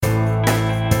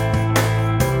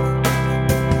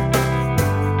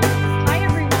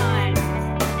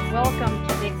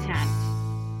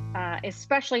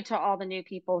especially to all the new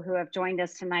people who have joined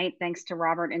us tonight, thanks to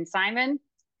Robert and Simon.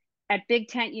 At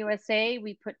BigTent USA,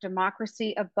 we put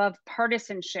democracy above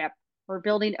partisanship. We're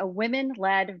building a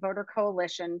women-led voter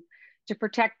coalition to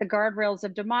protect the guardrails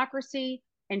of democracy,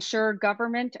 ensure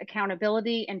government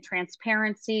accountability and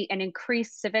transparency, and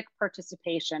increase civic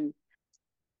participation.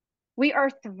 We are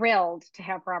thrilled to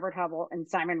have Robert Hubbell and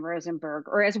Simon Rosenberg,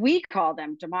 or as we call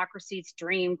them, Democracy's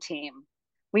Dream Team.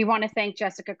 We want to thank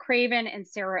Jessica Craven and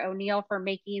Sarah O'Neill for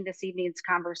making this evening's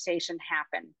conversation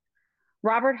happen.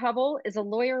 Robert Hubbell is a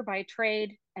lawyer by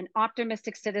trade, an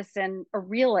optimistic citizen, a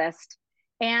realist,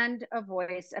 and a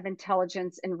voice of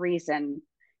intelligence and reason.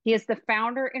 He is the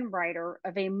founder and writer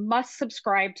of a must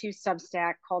subscribe to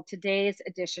Substack called Today's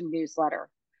Edition newsletter.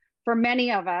 For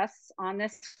many of us on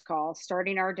this call,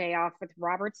 starting our day off with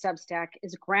Robert's Substack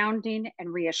is grounding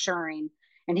and reassuring,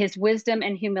 and his wisdom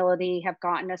and humility have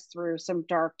gotten us through some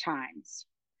dark times.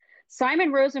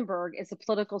 Simon Rosenberg is a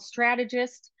political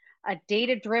strategist, a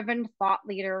data-driven thought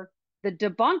leader, the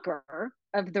debunker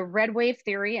of the red wave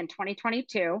theory in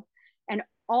 2022, and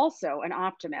also an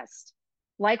optimist.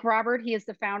 Like Robert, he is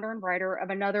the founder and writer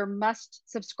of another must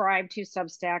subscribe to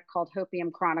Substack called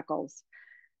Hopium Chronicles.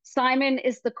 Simon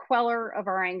is the queller of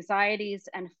our anxieties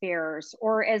and fears,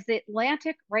 or as the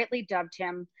Atlantic rightly dubbed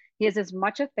him, he is as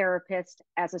much a therapist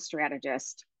as a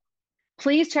strategist.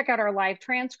 Please check out our live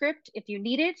transcript if you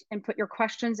need it and put your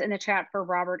questions in the chat for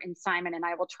Robert and Simon, and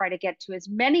I will try to get to as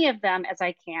many of them as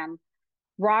I can.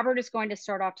 Robert is going to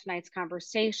start off tonight's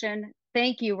conversation.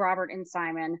 Thank you, Robert and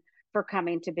Simon, for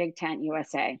coming to BigTent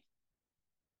USA.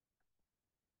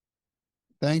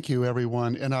 Thank you,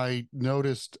 everyone. And I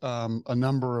noticed a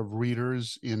number of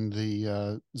readers in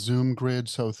the Zoom grid.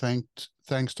 So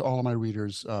thanks to all of my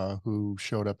readers who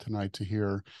showed up tonight to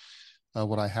hear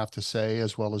what I have to say,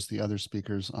 as well as the other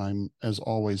speakers. I'm, as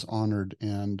always, honored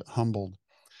and humbled.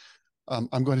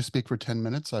 I'm going to speak for 10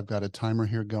 minutes. I've got a timer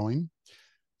here going.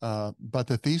 But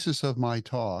the thesis of my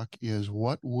talk is,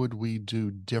 what would we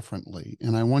do differently?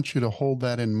 And I want you to hold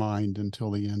that in mind until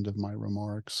the end of my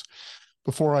remarks.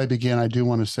 Before I begin, I do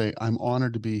want to say I'm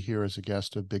honored to be here as a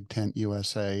guest of BigTent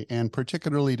USA, and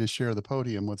particularly to share the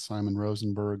podium with Simon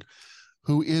Rosenberg,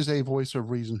 who is a voice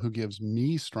of reason, who gives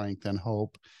me strength and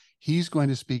hope. He's going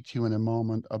to speak to you in a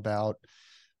moment about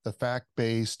the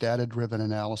fact-based, data-driven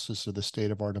analysis of the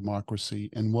state of our democracy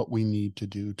and what we need to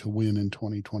do to win in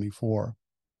 2024.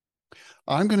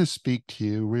 I'm going to speak to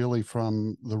you really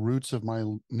from the roots of my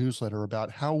newsletter about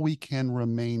how we can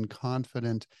remain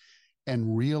confident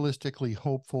and realistically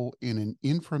hopeful in an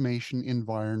information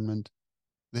environment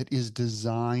that is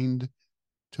designed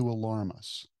to alarm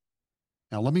us.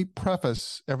 Now, let me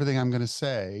preface everything I'm going to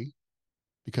say,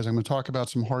 because I'm going to talk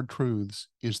about some hard truths,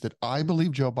 is that I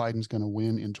believe Joe Biden's going to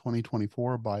win in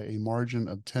 2024 by a margin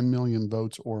of 10 million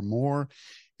votes or more,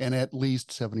 and at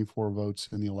least 74 votes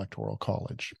in the Electoral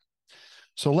College.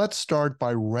 So let's start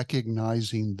by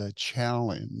recognizing the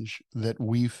challenge that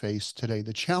we face today.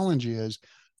 The challenge is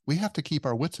we have to keep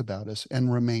our wits about us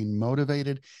and remain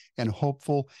motivated and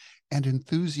hopeful and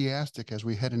enthusiastic as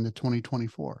we head into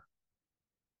 2024.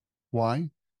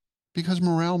 Why? Because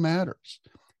morale matters.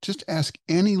 Just ask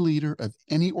any leader of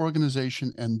any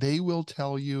organization, and they will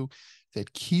tell you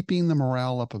that keeping the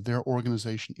morale up of their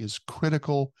organization is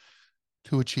critical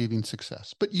to achieving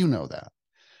success. But you know that.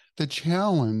 The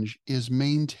challenge is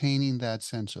maintaining that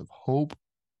sense of hope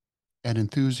and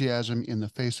enthusiasm in the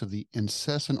face of the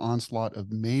incessant onslaught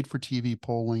of made-for-TV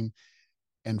polling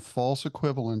and false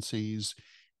equivalencies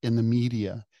in the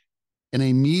media. In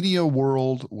a media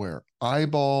world where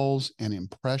eyeballs and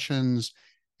impressions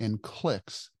and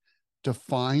clicks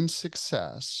define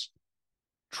success,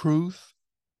 truth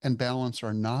and balance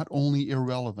are not only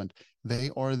irrelevant, they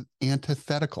are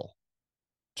antithetical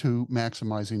to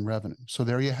maximizing revenue. So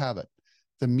there you have it.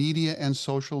 The media and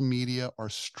social media are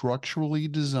structurally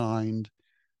designed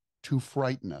to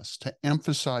frighten us, to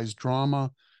emphasize drama,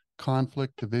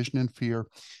 conflict, division, and fear,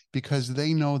 because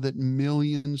they know that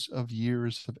millions of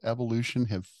years of evolution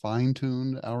have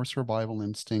fine-tuned our survival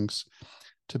instincts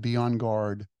to be on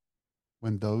guard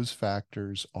when those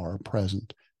factors are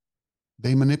present.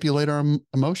 They manipulate our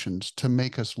emotions to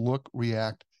make us look,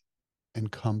 react,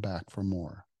 and come back for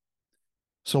more.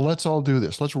 So let's all do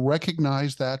this. Let's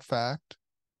recognize that fact,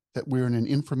 that we're in an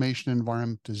information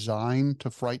environment designed to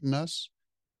frighten us,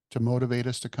 to motivate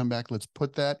us to come back. Let's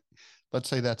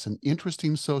say that's an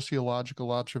interesting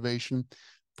sociological observation,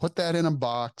 put that in a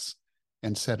box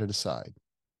and set it aside.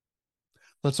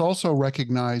 Let's also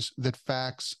recognize that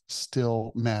facts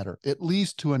still matter, at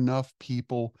least to enough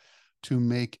people to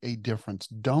make a difference.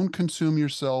 Don't consume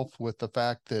yourself with the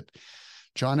fact that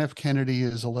John F. Kennedy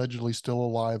is allegedly still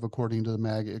alive, according to the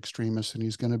MAGA extremists, and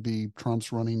he's going to be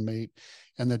Trump's running mate,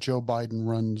 and that Joe Biden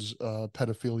runs a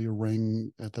pedophilia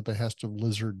ring at the behest of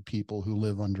lizard people who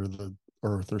live under the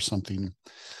earth or something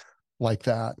like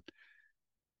that.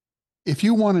 If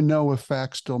you want to know if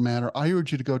facts still matter, I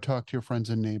urge you to go talk to your friends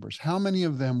and neighbors. How many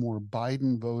of them were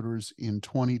Biden voters in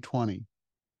 2020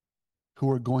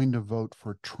 who are going to vote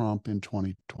for Trump in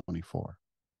 2024?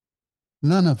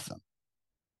 None of them.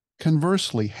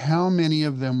 Conversely, how many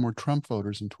of them were Trump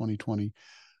voters in 2020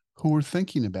 who were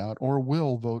thinking about or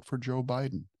will vote for Joe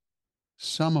Biden?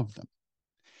 Some of them.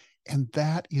 And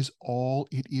that is all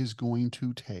it is going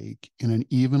to take in an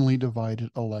evenly divided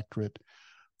electorate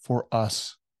for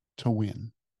us to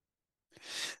win.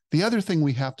 The other thing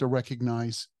we have to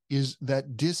recognize is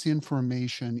that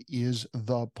disinformation is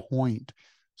the point.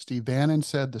 Steve Bannon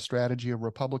said the strategy of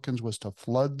Republicans was to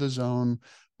flood the zone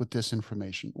with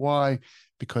disinformation. Why?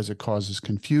 Because it causes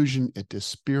confusion, it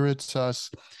dispirits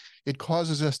us, it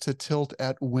causes us to tilt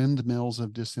at windmills of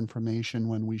disinformation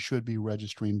when we should be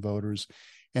registering voters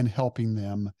and helping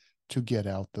them to get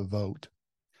out the vote.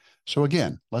 So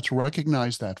again, let's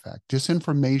recognize that fact.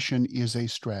 Disinformation is a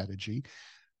strategy.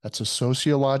 That's a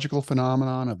sociological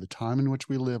phenomenon of the time in which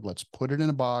we live. Let's put it in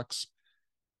a box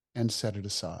and set it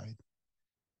aside.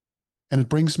 And it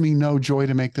brings me no joy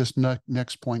to make this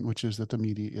next point, which is that the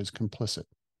media is complicit.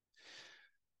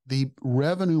 The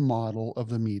revenue model of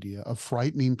the media of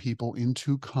frightening people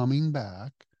into coming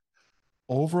back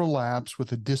overlaps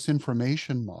with a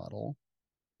disinformation model,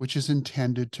 which is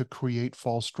intended to create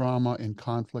false drama and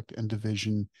conflict and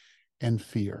division and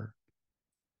fear.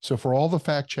 So for all the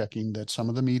fact checking that some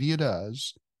of the media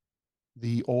does,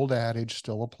 the old adage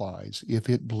still applies. If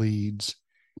it bleeds,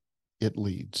 it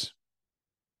leads.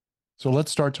 So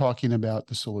let's start talking about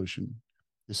the solution.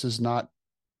 This is not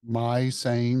my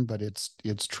saying, but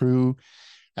it's true.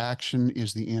 Action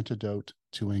is the antidote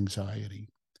to anxiety.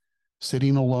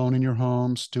 Sitting alone in your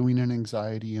home, stewing in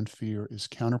anxiety and fear is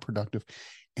counterproductive,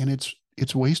 and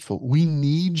it's wasteful. We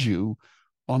need you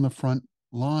on the front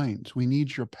lines. We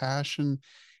need your passion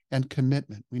and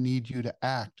commitment. We need you to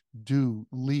act, do,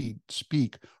 lead,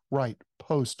 speak, write,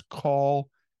 post,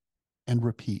 call, and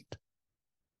repeat.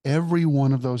 Every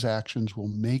one of those actions will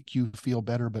make you feel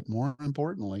better, but more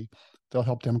importantly, they'll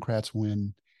help Democrats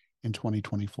win in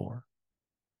 2024.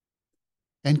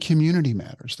 And community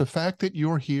matters. The fact that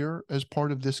you're here as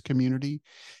part of this community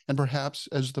and perhaps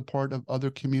as the part of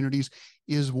other communities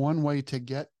is one way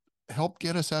to help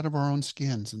get us out of our own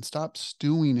skins and stop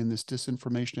stewing in this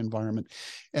disinformation environment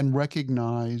and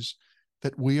recognize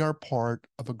that we are part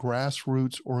of a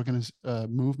grassroots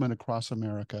movement across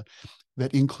America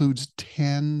that includes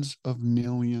tens of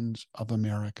millions of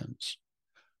Americans.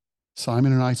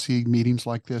 Simon and I see meetings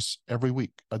like this every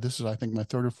week. This is, I think, my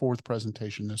third or fourth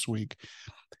presentation this week.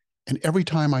 And every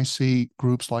time I see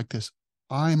groups like this,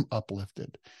 I'm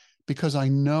uplifted because I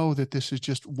know that this is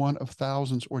just one of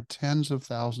thousands or tens of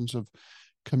thousands of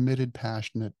committed,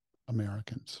 passionate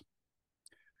Americans.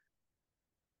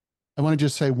 I want to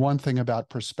just say one thing about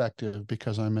perspective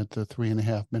because I'm at the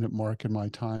 3.5-minute mark in my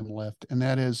time left, and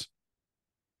that is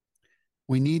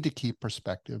we need to keep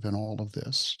perspective in all of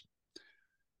this.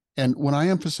 And when I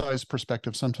emphasize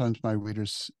perspective, sometimes my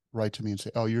readers write to me and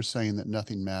say, oh, you're saying that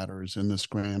nothing matters in this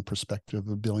grand perspective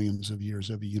of billions of years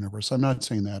of a universe. I'm not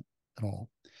saying that at all.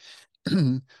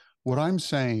 What I'm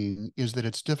saying is that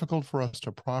it's difficult for us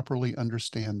to properly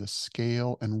understand the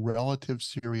scale and relative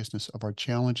seriousness of our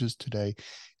challenges today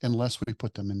unless we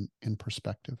put them in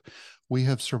perspective. We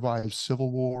have survived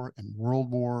Civil War and World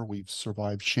War. We've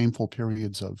survived shameful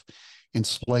periods of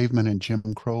enslavement and Jim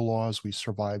Crow laws. We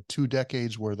survived 2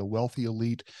 decades where the wealthy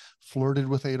elite flirted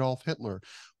with Adolf Hitler,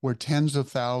 where tens of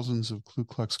thousands of Ku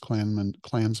Klux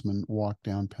Klansmen walked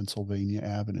down Pennsylvania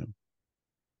Avenue.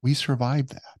 We survived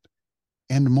that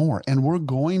and more. And we're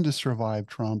going to survive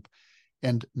Trump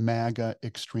and MAGA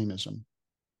extremism.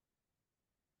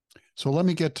 So let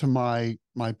me get to my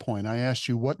point. I asked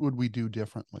you, what would we do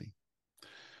differently?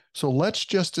 So let's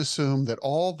just assume that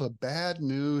all the bad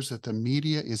news that the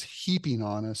media is heaping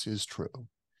on us is true.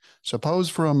 Suppose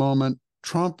for a moment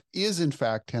Trump is in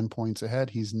fact 10 points ahead.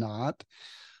 He's not.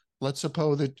 Let's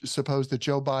suppose that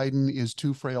Joe Biden is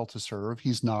too frail to serve.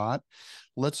 He's not.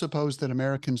 Let's suppose that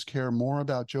Americans care more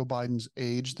about Joe Biden's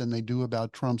age than they do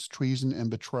about Trump's treason and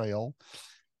betrayal,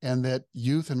 and that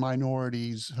youth and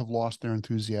minorities have lost their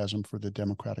enthusiasm for the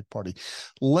Democratic Party.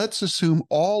 Let's assume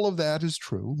all of that is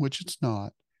true, which it's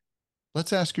not.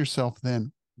 Let's ask yourself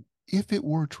then, if it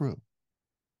were true,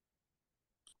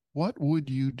 what would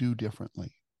you do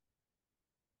differently?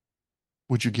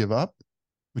 Would you give up?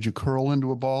 Would you curl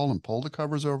into a ball and pull the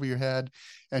covers over your head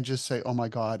and just say, oh my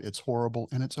God, it's horrible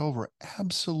and it's over?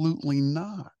 Absolutely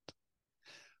not.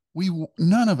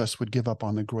 None of us would give up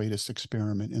on the greatest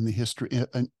experiment in the history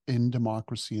in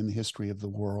democracy in the history of the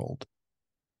world.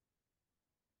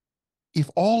 If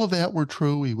all of that were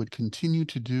true, we would continue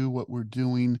to do what we're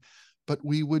doing, but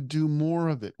we would do more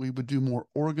of it. We would do more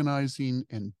organizing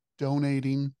and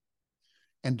donating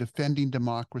and defending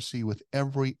democracy with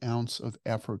every ounce of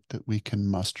effort that we can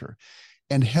muster.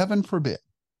 And heaven forbid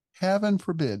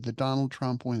that Donald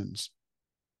Trump wins.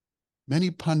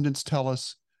 Many pundits tell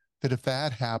us that if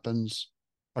that happens,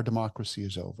 our democracy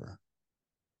is over.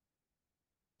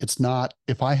 It's not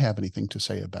if I have anything to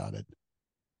say about it.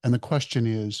 And the question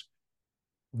is,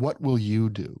 what will you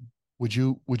do? Would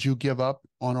you give up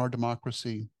on our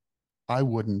democracy? I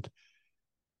wouldn't.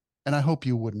 And I hope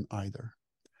you wouldn't either.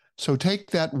 So take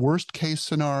that worst case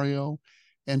scenario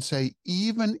and say,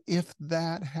 even if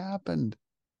that happened,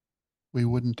 we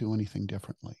wouldn't do anything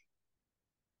differently.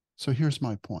 So here's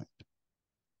my point.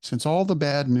 Since all the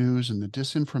bad news and the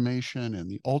disinformation and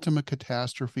the ultimate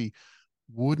catastrophe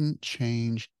wouldn't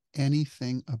change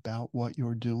anything about what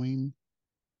you're doing,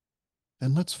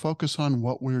 then let's focus on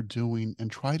what we're doing and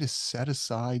try to set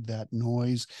aside that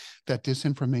noise, that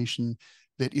disinformation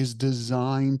that is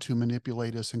designed to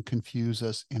manipulate us and confuse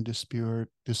us and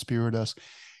dispirit us,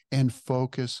 and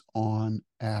focus on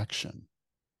action,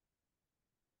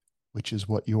 which is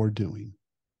what you're doing,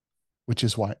 which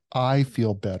is why I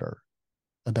feel better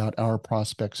about our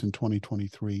prospects in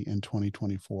 2023 and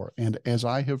 2024. And as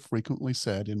I have frequently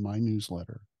said in my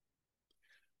newsletter,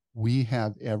 we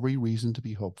have every reason to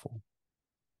be hopeful,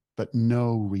 but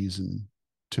no reason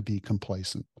to be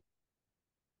complacent.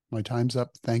 My time's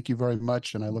up. Thank you very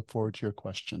much, and I look forward to your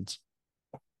questions.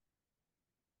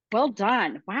 Well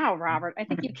done. Wow, Robert. I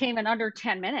think you came in under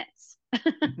 10 minutes.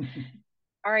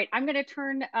 All right, I'm going to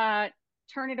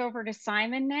turn it over to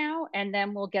Simon now, and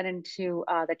then we'll get into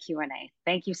the Q&A.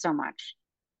 Thank you so much.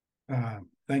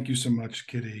 Thank you so much,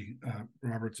 Kitty.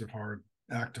 Robert's a hard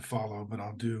act to follow, but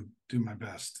I'll do my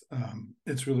best.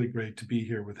 It's really great to be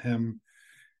here with him,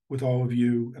 with all of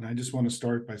you. And I just want to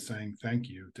start by saying thank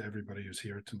you to everybody who's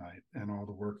here tonight and all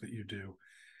the work that you do.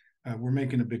 We're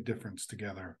making a big difference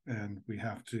together, and we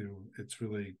have to. It's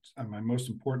really my most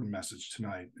important message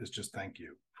tonight is just thank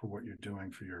you for what you're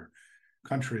doing for your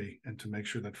country and to make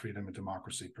sure that freedom and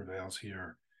democracy prevails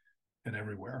here and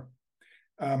everywhere.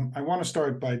 I want to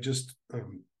start by just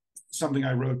something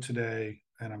I wrote today,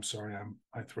 and I'm sorry,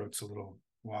 my throat's a little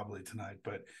wobbly tonight,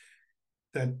 but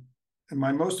that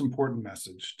my most important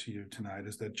message to you tonight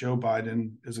is that Joe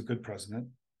Biden is a good president.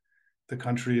 The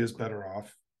country is better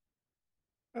off.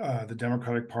 The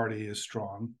Democratic Party is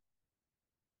strong.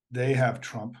 They have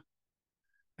Trump,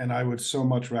 and I would so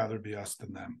much rather be us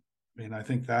than them. I mean, I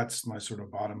think that's my sort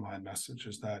of bottom line message,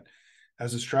 is that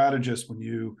as a strategist, when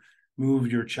you move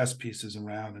your chess pieces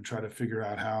around and try to figure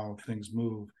out how things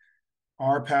move,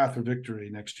 our path of victory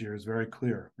next year is very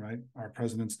clear, right? Our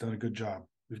president's done a good job.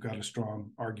 We've got a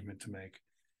strong argument to make,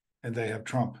 and they have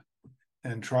Trump,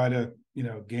 and try to,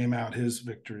 game out his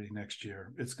victory next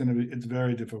year. It's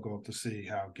very difficult to see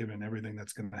how, given everything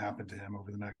that's going to happen to him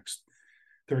over the next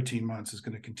 13 months, is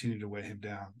going to continue to weigh him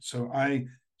down. So I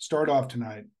start off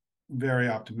tonight very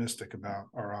optimistic about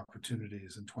our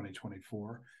opportunities in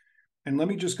 2024. And let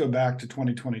me just go back to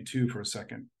 2022 for a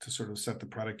second to sort of set the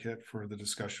predicate for the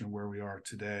discussion where we are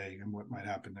today and what might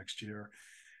happen next year.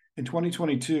 In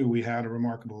 2022, we had a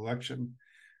remarkable election.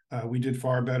 We did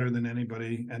far better than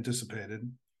anybody anticipated.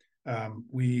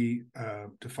 We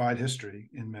defied history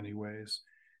in many ways.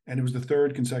 And it was the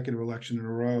third consecutive election in a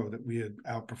row that we had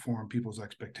outperformed people's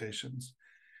expectations.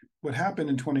 What happened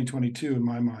in 2022, in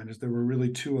my mind, is there were really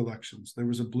two elections. There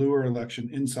was a bluer election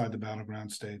inside the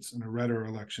battleground states and a redder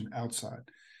election outside.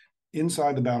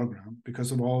 Inside the battleground,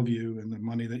 because of all of you and the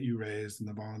money that you raised and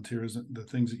the volunteers, the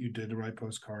things that you did to write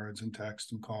postcards and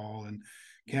text and call and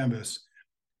canvas,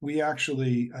 we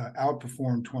actually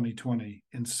outperformed 2020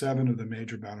 in 7 of the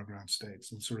major battleground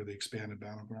states and sort of the expanded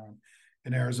battleground.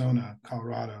 In Arizona,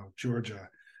 Colorado, Georgia,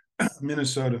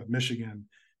 Minnesota, Michigan,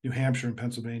 New Hampshire, and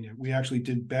Pennsylvania, we actually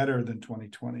did better than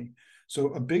 2020. So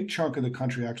a big chunk of the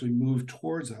country actually moved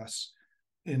towards us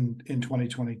in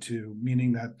 2022,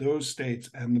 meaning that those states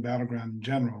and the battleground in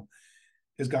general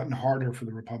has gotten harder for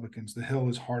the Republicans. The hill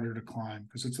is harder to climb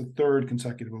because it's the third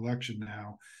consecutive election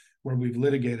now where we've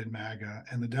litigated MAGA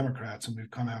and the Democrats, and we've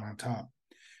come out on top.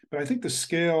 But I think the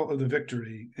scale of the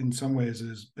victory in some ways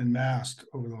has been masked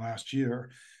over the last year.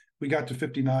 We got to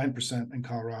 59% in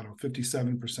Colorado,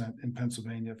 57% in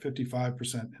Pennsylvania,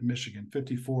 55% in Michigan,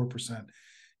 54%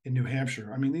 in New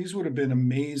Hampshire. I mean, these would have been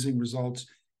amazing results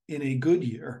in a good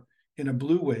year, in a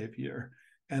blue wave year.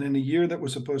 And in a year that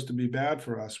was supposed to be bad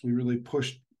for us, we really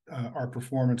pushed our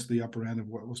performance to the upper end of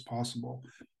what was possible.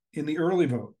 In the early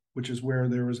vote, which is where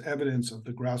there was evidence of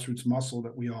the grassroots muscle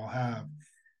that we all have,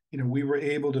 we were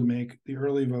able to make the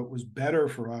early vote was better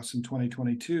for us in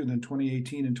 2022 than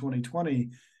 2018 and 2020,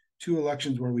 two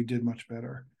elections where we did much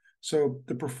better. So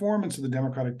the performance of the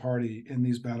Democratic Party in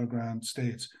these battleground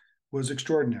states was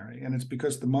extraordinary. And it's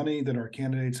because the money that our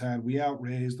candidates had, we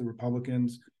outraised the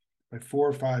Republicans by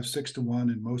 4, 5, 6 to 1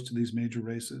 in most of these major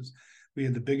races. We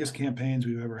had the biggest campaigns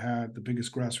we've ever had, the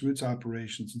biggest grassroots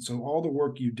operations. And so all the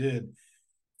work you did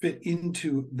fit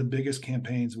into the biggest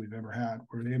campaigns we've ever had.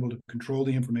 We're able to control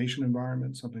the information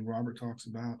environment, something Robert talks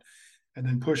about, and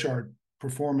then push our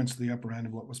performance to the upper end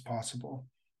of what was possible.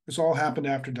 This all happened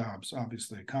after Dobbs,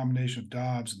 obviously. A combination of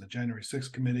Dobbs and the January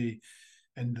 6th committee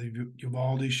and the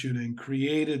Uvalde shooting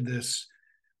created this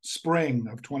spring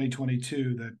of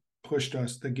 2022 that pushed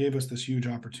us, that gave us this huge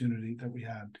opportunity that we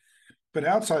had. But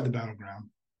outside the battleground,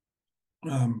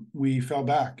 we fell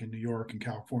back in New York and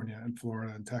California and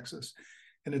Florida and Texas.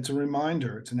 And it's a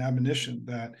reminder, it's an admonition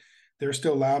that they're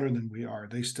still louder than we are.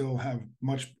 They still have a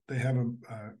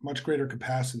much greater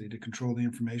capacity to control the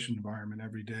information environment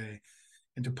every day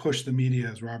and to push the media,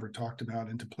 as Robert talked about,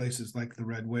 into places like the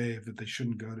red wave that they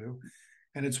shouldn't go to.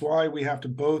 And it's why we have to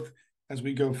both, as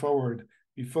we go forward,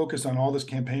 be focused on all this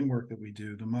campaign work that we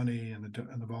do, the money and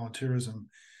the volunteerism,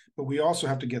 but we also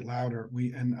have to get louder.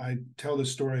 And I tell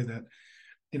this story that,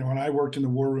 when I worked in the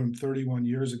war room 31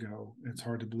 years ago, it's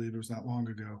hard to believe it was that long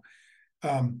ago.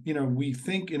 We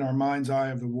think in our mind's eye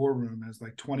of the war room as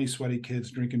like 20 sweaty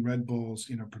kids drinking Red Bulls,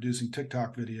 producing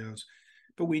TikTok videos.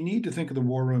 But we need to think of the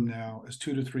war room now as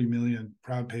 2 to 3 million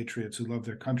proud patriots who love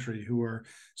their country, who are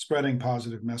spreading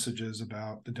positive messages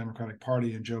about the Democratic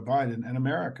Party and Joe Biden and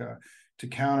America to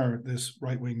counter this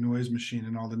right-wing noise machine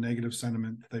and all the negative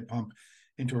sentiment that they pump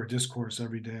into our discourse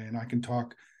every day. And I can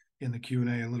talk in the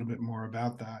Q&A a little bit more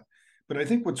about that. But I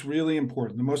think what's really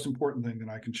important, the most important thing that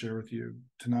I can share with you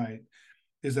tonight,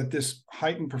 is that this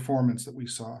heightened performance that we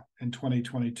saw in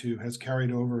 2022 has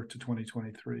carried over to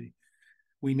 2023.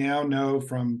 We now know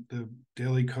from the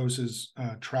Daily Kos's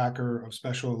tracker of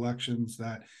special elections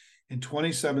that in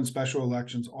 27 special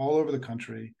elections all over the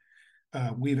country,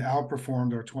 we've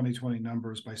outperformed our 2020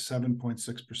 numbers by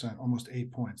 7.6%, almost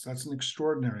 8 points. That's an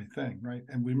extraordinary thing, right?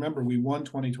 And remember, we won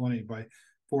 2020 by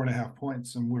 4.5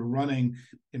 points, and we're running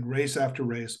in race after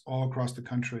race all across the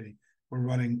country. We're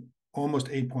running almost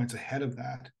 8 points ahead of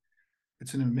that.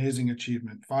 It's an amazing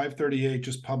achievement. 538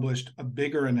 just published a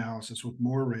bigger analysis with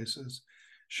more races,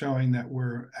 showing that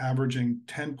we're averaging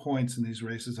 10 points in these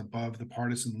races above the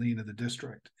partisan lean of the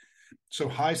district. So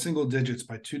high single digits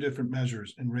by two different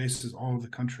measures in races all over the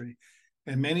country.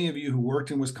 And many of you who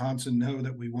worked in Wisconsin know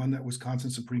that we won that Wisconsin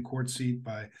Supreme Court seat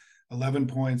by 11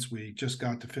 points. We just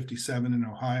got to 57 in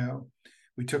Ohio.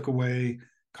 We took away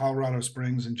Colorado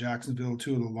Springs and Jacksonville,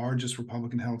 two of the largest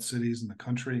Republican-held cities in the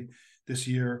country this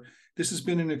year. This has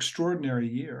been an extraordinary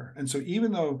year. And so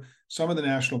even though some of the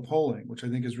national polling, which I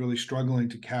think is really struggling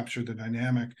to capture the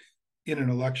dynamic in an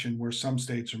election where some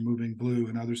states are moving blue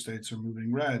and other states are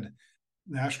moving red,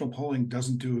 national polling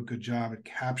doesn't do a good job at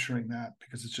capturing that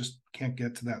because it just can't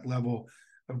get to that level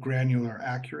of granular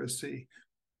accuracy.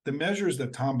 The measures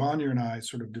that Tom Bonnier and I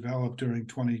sort of developed during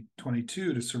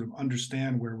 2022 to sort of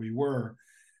understand where we were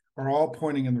are all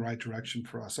pointing in the right direction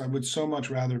for us. I would so much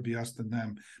rather be us than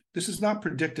them. This is not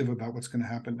predictive about what's going to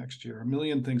happen next year. A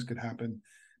million things could happen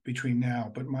between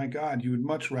now, but my God, you would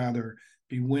much rather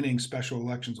be winning special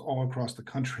elections all across the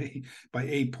country by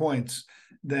 8 points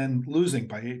than losing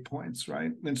by 8 points,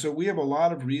 right? And so we have a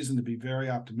lot of reason to be very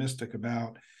optimistic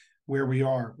about where we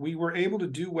are. We were able to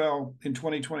do well in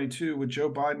 2022 with Joe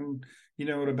Biden,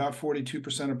 at about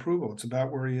 42% approval. It's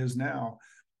about where he is now.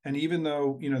 And even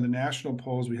though, the national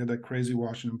polls, we had that crazy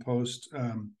Washington Post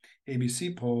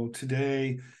ABC poll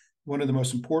today, one of the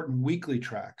most important weekly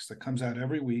tracks that comes out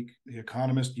every week, The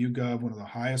Economist, YouGov, one of the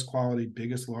highest quality,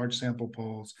 biggest large sample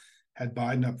polls, had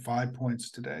Biden up 5 points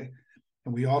today.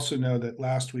 And we also know that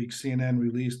last week, CNN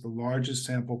released the largest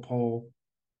sample poll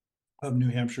of New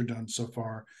Hampshire done so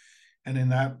far. And in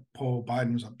that poll,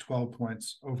 Biden was up 12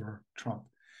 points over Trump.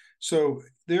 So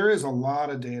there is a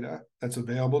lot of data that's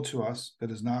available to us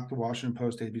that is not the Washington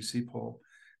Post ABC poll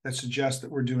that suggests that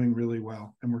we're doing really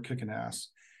well and we're kicking ass.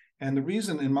 And the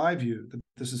reason, in my view, that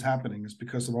this is happening is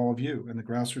because of all of you and the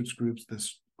grassroots groups,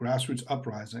 this grassroots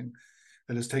uprising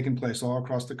that has taken place all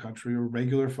across the country, or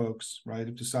regular folks, right,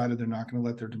 have decided they're not going to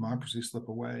let their democracy slip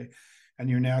away. and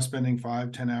you're now spending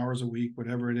 5-10 hours a week,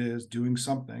 whatever it is, doing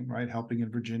something, right? Helping in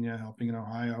Virginia, helping in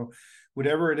Ohio,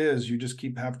 whatever it is, you just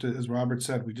have to, as Robert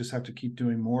said, we just have to keep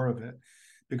doing more of it.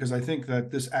 Because I think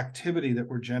that this activity that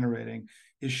we're generating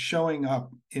is showing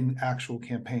up in actual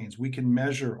campaigns. We can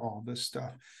measure all this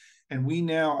stuff. And we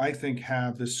now, I think,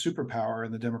 have this superpower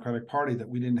in the Democratic Party that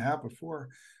we didn't have before,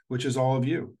 which is all of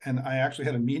you. And I actually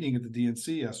had a meeting at the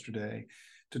DNC yesterday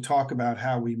to talk about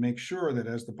how we make sure that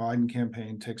as the Biden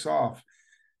campaign takes off,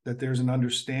 that there's an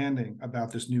understanding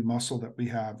about this new muscle that we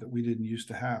have that we didn't used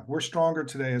to have. We're stronger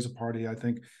today as a party, I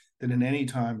think, than in any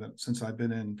time since I've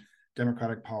been in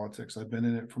Democratic politics. I've been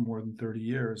in it for more than 30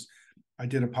 years. I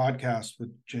did a podcast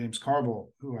with James Carville,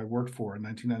 who I worked for in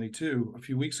 1992, a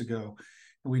few weeks ago.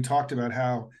 And we talked about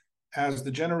how as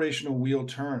the generational wheel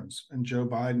turns and Joe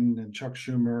Biden and Chuck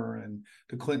Schumer and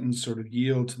the Clintons sort of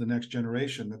yield to the next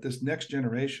generation, that this next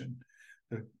generation,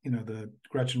 the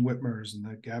Gretchen Whitmers and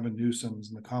the Gavin Newsoms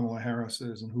and the Kamala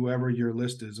Harrises and whoever your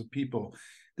list is of people,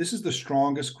 this is the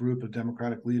strongest group of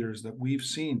Democratic leaders that we've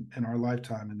seen in our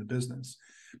lifetime in the business.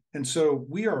 And so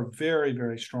we are very,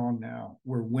 very strong now.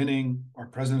 We're winning. Our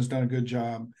president's done a good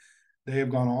job. They have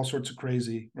gone all sorts of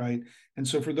crazy, right? And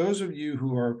so for those of you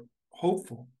who are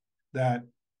hopeful that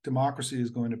democracy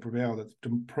is going to prevail, that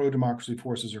pro-democracy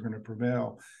forces are going to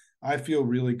prevail, I feel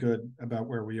really good about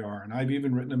where we are. And I've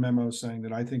even written a memo saying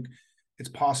that I think it's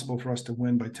possible for us to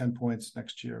win by 10 points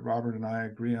next year. Robert and I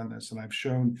agree on this, and I've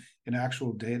shown in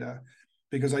actual data,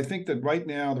 because I think that right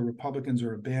now the Republicans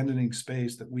are abandoning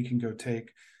space that we can go take.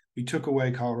 We took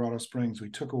away Colorado Springs. We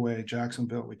took away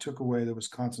Jacksonville. We took away the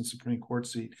Wisconsin Supreme Court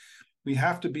seat. We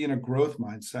have to be in a growth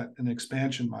mindset, an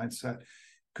expansion mindset,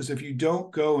 because if you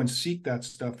don't go and seek that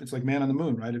stuff, it's like man on the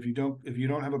moon, right? If you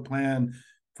don't have a plan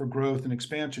for growth and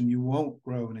expansion, you won't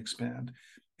grow and expand.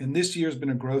 And this year has been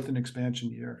a growth and expansion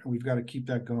year, and we've got to keep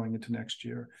that going into next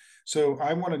year. So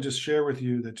I want to just share with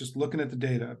you that just looking at the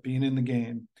data, being in the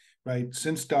game, right?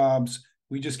 Since Dobbs,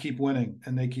 we just keep winning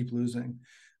and they keep losing.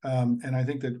 And I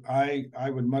think that I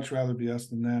would much rather be us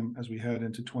than them as we head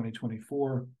into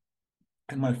 2024.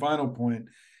 And my final point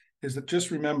is that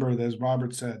just remember that, as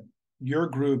Robert said, your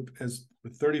group, as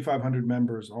with 3,500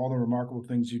 members, all the remarkable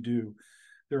things you do,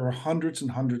 there are hundreds and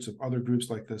hundreds of other groups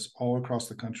like this all across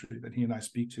the country that he and I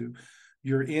speak to.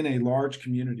 You're in a large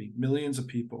community, millions of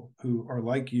people who are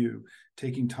like you,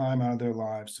 taking time out of their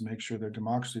lives to make sure their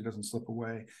democracy doesn't slip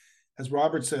away. As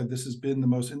Robert said, this has been the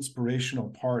most inspirational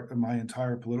part of my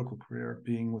entire political career,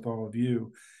 being with all of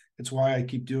you. It's why I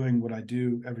keep doing what I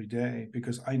do every day,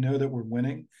 because I know that we're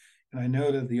winning. And I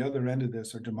know that at the other end of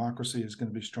this, our democracy is going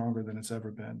to be stronger than it's ever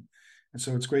been. And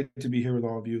so it's great to be here with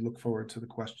all of you. Look forward to the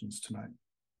questions tonight.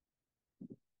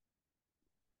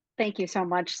 Thank you so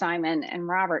much, Simon and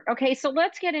Robert. Okay, so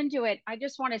let's get into it. I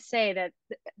just want to say that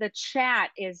the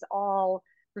chat is all,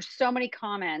 there's so many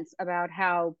comments about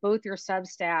how both your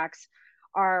Substacks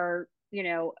are,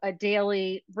 a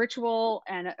daily ritual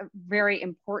and very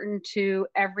important to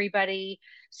everybody.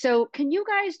 So can you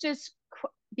guys just,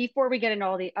 before we get into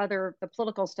all the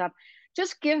political stuff,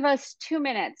 just give us 2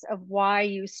 minutes of why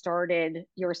you started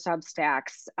your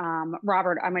Substacks.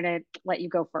 Robert, I'm going to let you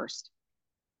go first.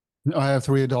 I have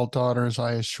 3 adult daughters.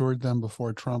 I assured them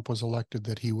before Trump was elected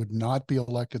that he would not be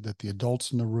elected, that the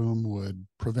adults in the room would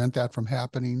prevent that from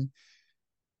happening.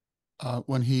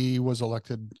 When he was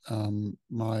elected,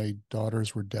 my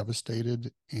daughters were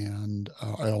devastated, and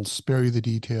I'll spare you the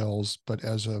details, but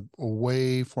as a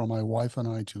way for my wife and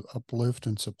I to uplift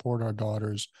and support our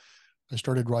daughters, I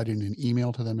started writing an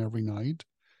email to them every night.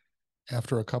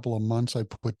 After a couple of months, I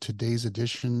put today's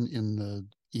edition in the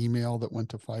email that went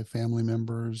to 5 family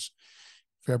members.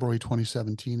 February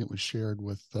 2017, it was shared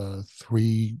with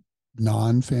 3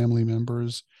 non-family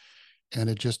members, and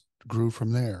it just grew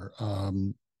from there.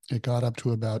 It got up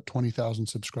to about 20,000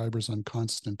 subscribers on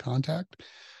Constant Contact.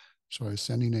 So I was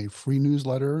sending a free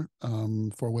newsletter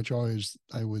for which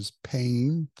I was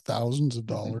paying thousands of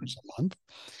dollars a month.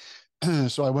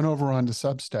 So I went over onto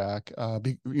Substack,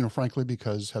 frankly,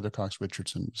 because Heather Cox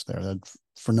Richardson was there,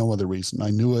 for no other reason. I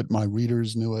knew it. My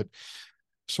readers knew it.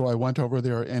 So I went over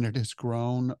there, and it has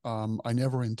grown. I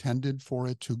never intended for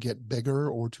it to get bigger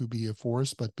or to be a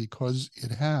force, but because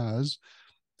it has,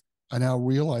 I now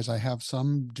realize I have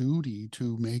some duty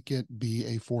to make it be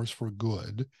a force for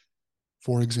good.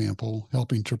 For example,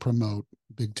 helping to promote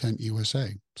BigTent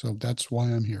USA. So that's why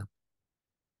I'm here.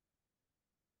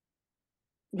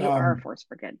 You are a force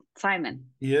for good. Simon.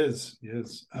 He is.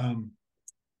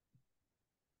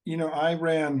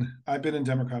 I've been in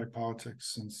Democratic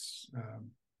politics since,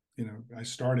 I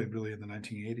started really in the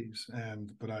 1980s,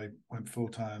 but I went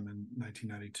full-time in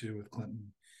 1992 with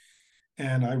Clinton.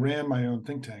 And I ran my own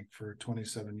think tank for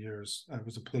 27 years. I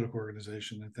was a political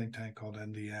organization, a think tank called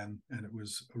NDN, and it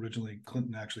was originally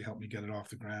Clinton actually helped me get it off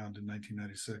the ground in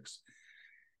 1996.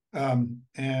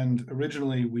 And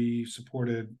originally we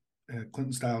supported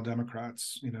Clinton-style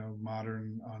Democrats,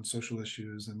 modern on social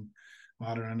issues and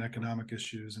modern on economic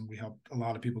issues, and we helped a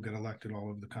lot of people get elected all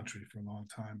over the country for a long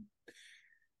time.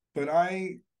 But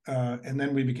and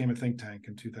then we became a think tank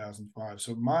in 2005.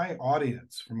 So my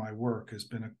audience for my work has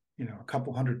been a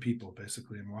couple hundred people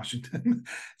basically in Washington.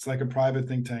 It's like a private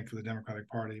think tank for the Democratic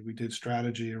Party. We did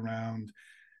strategy around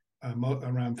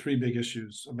three big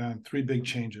issues, around three big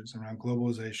changes around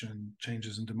globalization,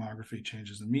 changes in demography,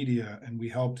 changes in media, and we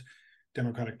helped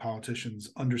Democratic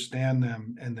politicians understand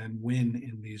them and then win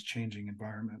in these changing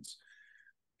environments.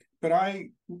 But I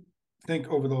think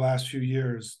over the last few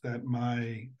years that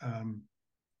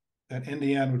that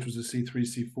NDN, which was a C3,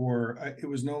 C4, it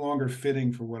was no longer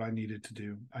fitting for what I needed to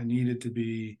do. I needed to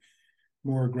be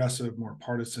more aggressive, more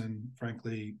partisan,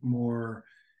 frankly, more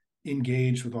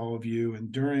engaged with all of you.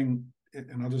 And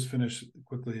I'll just finish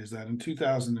quickly, is that in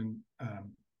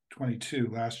 2022,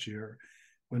 last year,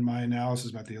 when my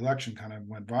analysis about the election kind of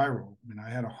went viral, I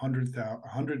had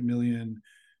 100 million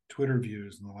Twitter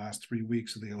views in the last 3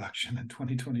 weeks of the election in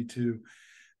 2022.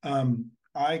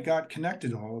 I got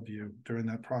connected to all of you during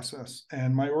that process,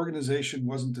 and my organization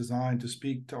wasn't designed to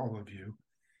speak to all of you.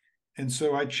 And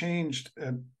so I changed.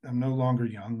 I'm no longer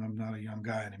young. I'm not a young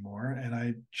guy anymore. And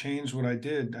I changed what I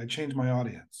did. I changed my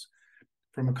audience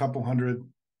from a couple hundred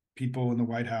people in the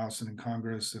White House and in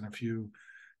Congress and a few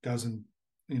dozen,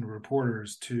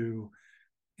 reporters to,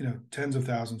 tens of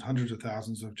thousands, hundreds of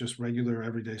thousands of just regular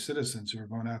everyday citizens who are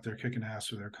going out there kicking ass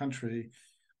for their country.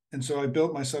 And so I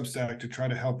built my Substack to try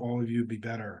to help all of you be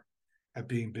better at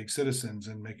being big citizens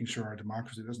and making sure our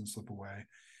democracy doesn't slip away.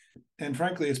 And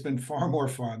frankly, it's been far more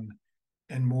fun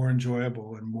and more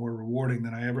enjoyable and more rewarding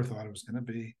than I ever thought it was going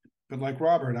to be. But like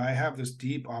Robert, I have this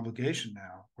deep obligation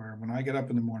now where when I get up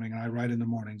in the morning, and I write in the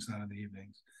mornings, not in the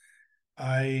evenings,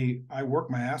 I work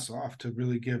my ass off to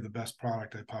really give the best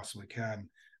product I possibly can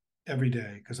every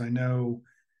day, because I know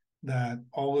that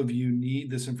all of you need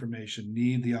this information,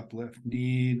 need the uplift,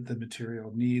 need the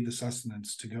material, need the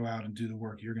sustenance to go out and do the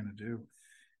work you're going to do.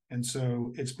 And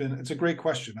so it's a great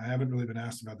question. I haven't really been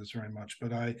asked about this very much,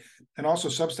 and also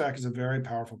Substack is a very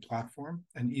powerful platform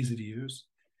and easy to use.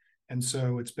 And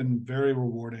so it's been very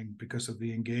rewarding because of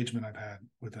the engagement I've had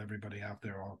with everybody out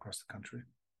there all across the country.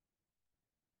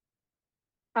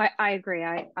 I agree.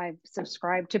 I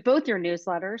subscribe to both your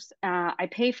newsletters. I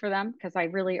pay for them because I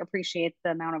really appreciate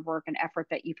the amount of work and effort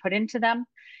that you put into them.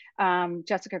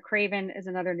 Jessica Craven is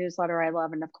another newsletter I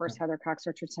love, and of course Heather Cox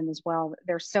Richardson as well.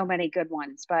 There's so many good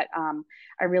ones, but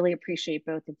I really appreciate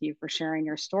both of you for sharing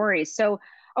your stories. So,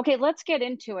 okay, let's get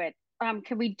into it.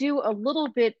 Can we do a little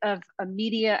bit of a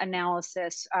media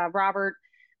analysis? Robert,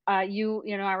 you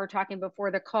and I were talking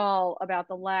before the call about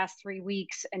the last 3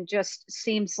 weeks, and just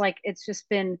seems like it's just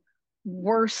been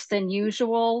worse than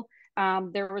usual.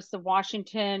 There was the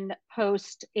Washington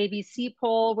Post ABC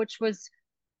poll, which was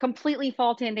completely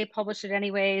faulty, and they published it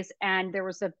anyways. And there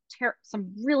was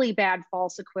some really bad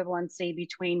false equivalency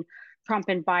between Trump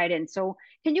and Biden. So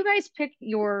can you guys pick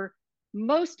your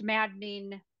most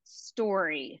maddening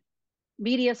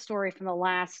media story from the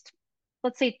last,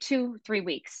 let's say 2-3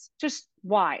 weeks? Just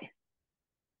why?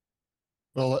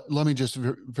 Well, let me just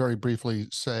very briefly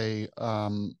say,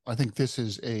 I think this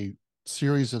is a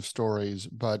series of stories,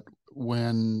 but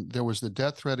when there was the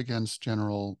death threat against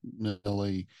General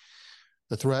Milley,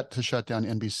 the threat to shut down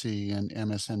NBC and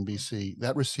MSNBC,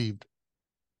 that received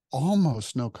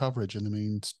almost no coverage in the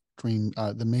mainstream,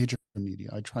 the major media.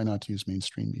 I try not to use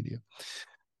mainstream media.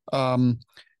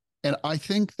 And I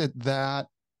think that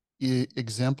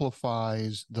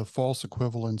exemplifies the false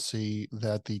equivalency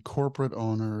that the corporate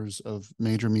owners of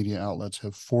major media outlets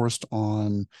have forced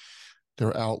on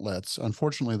their outlets.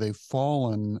 Unfortunately, they've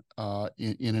fallen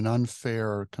in an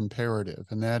unfair comparative.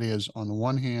 And that is, on the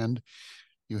one hand,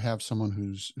 you have someone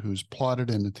who's plotted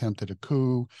and attempted a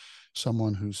coup,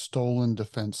 someone who's stolen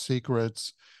defense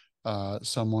secrets,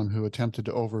 someone who attempted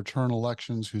to overturn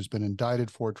elections, who's been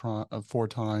indicted 4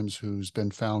 times, who's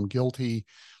been found guilty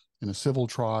in a civil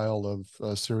trial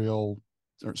of serial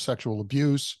or sexual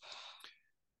abuse.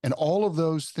 And all of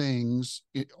those things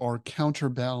are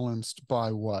counterbalanced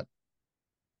by what?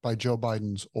 By Joe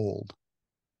Biden's old.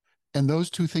 And those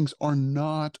two things are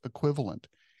not equivalent.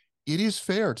 It is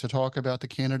fair to talk about the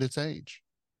candidate's age.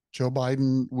 Joe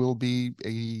Biden will be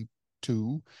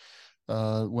 82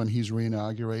 when he's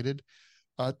reinaugurated.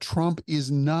 Trump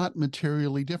is not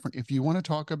materially different. If you want to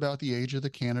talk about the age of the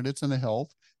candidates and the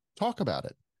health, talk about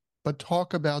it. but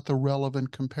talk about the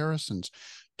relevant comparisons.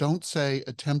 Don't say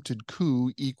attempted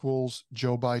coup equals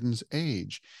Joe Biden's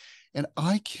age. And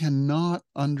I cannot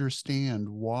understand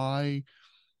why,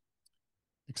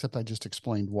 except I just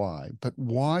explained why, but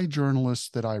why journalists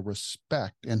that I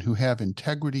respect and who have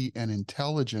integrity and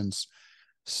intelligence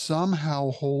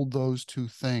somehow hold those two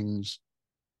things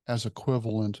as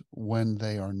equivalent when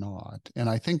they are not. And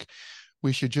I think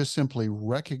we should just simply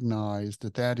recognize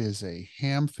that that is a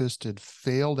ham-fisted,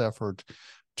 failed effort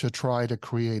to try to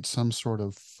create some sort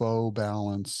of faux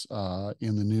balance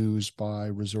in the news by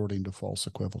resorting to false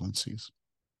equivalencies.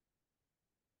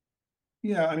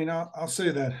 Yeah, I mean, I'll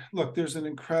say that. Look, there's an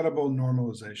incredible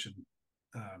normalization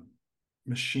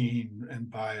machine and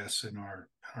bias in our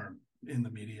in the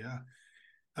media.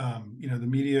 The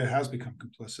media has become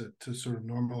complicit to sort of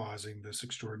normalizing this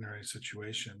extraordinary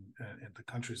situation the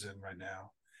country's in right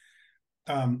now.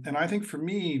 And I think for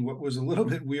me, what was a little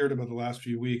bit weird about the last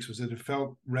few weeks was that it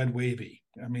felt red wavy.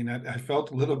 I mean, I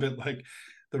felt a little bit like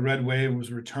the red wave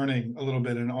was returning a little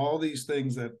bit, and all these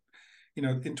things that,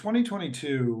 in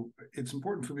 2022, it's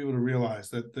important for people to realize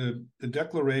that the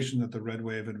declaration that the red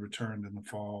wave had returned in the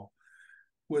fall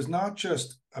was not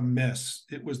just a miss.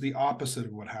 It was the opposite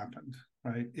of what happened,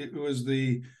 right? It was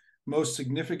the most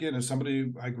significant. As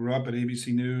somebody, I grew up at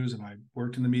ABC News and I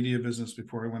worked in the media business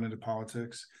before I went into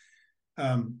politics.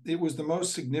 It was the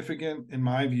most significant, in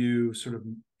my view, sort of,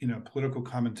 political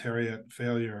commentariat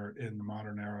failure in the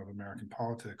modern era of American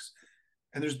politics.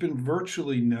 And there's been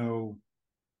virtually no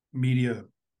media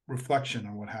reflection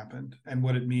on what happened and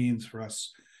what it means for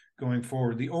us going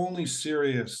forward. The only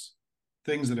serious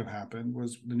things that have happened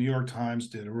was the New York Times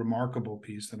did a remarkable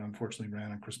piece that unfortunately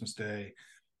ran on Christmas Day,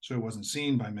 so it wasn't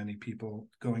seen by many people,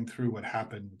 going through what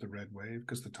happened with the red wave,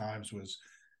 because the Times was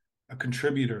a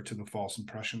contributor to the false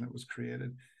impression that was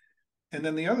created. And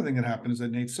then the other thing that happened is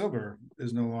that Nate Silver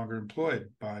is no longer employed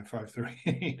by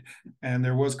 538, and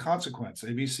there was consequence.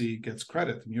 ABC gets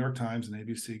credit. The New York Times and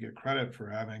ABC get credit for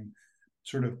having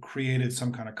sort of created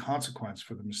some kind of consequence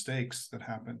for the mistakes that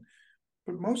happened.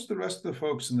 But most of the rest of the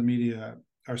folks in the media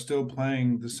are still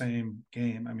playing the same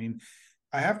game. I mean,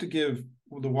 I have to give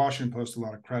the Washington Post a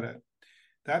lot of credit.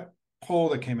 That poll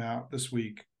that came out this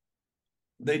week,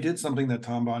 they did something that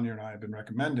Tom Bonnier and I have been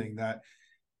recommending, that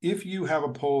if you have a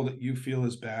poll that you feel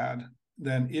is bad,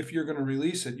 then if you're going to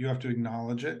release it, you have to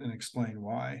acknowledge it and explain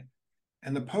why.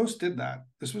 And the Post did that.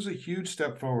 This was a huge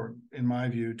step forward, in my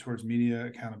view, towards media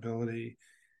accountability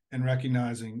and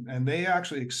recognizing, and they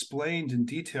actually explained in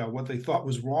detail what they thought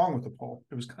was wrong with the poll.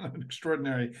 It was kind of an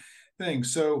extraordinary thing.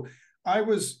 So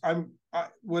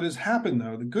what has happened,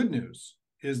 though, the good news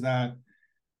is that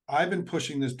I've been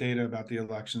pushing this data about the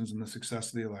elections and the success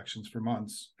of the elections for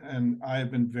months. And I have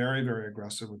been very, very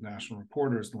aggressive with national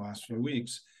reporters in the last few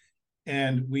weeks.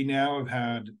 And we now have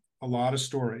had a lot of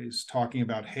stories talking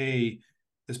about, hey,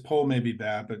 this poll may be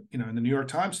bad, but, in the New York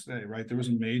Times today, right, there was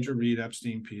a major Reed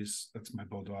Epstein piece. That's my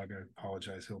bulldog. I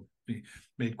apologize. He'll be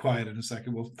made quiet in a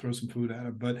second. We'll throw some food at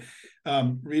him. But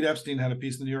Reed Epstein had a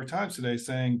piece in the New York Times today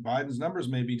saying Biden's numbers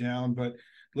may be down, but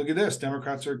look at this.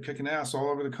 Democrats are kicking ass all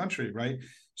over the country, right?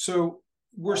 So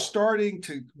we're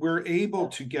able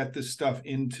to get this stuff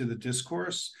into the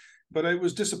discourse, but it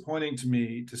was disappointing to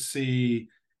me to see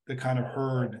the kind of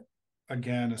herd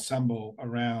again assemble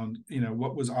around,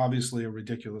 what was obviously a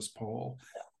ridiculous poll.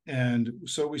 And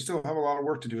so we still have a lot of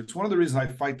work to do. It's one of the reasons I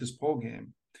fight this poll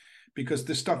game, because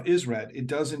this stuff is red. It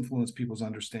does influence people's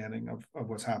understanding of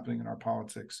what's happening in our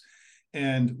politics.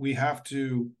 And we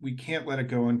can't let it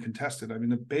go uncontested. I mean,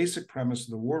 the basic premise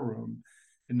of the War Room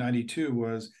in 92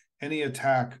 was any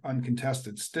attack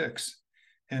uncontested sticks.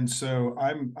 And so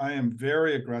I am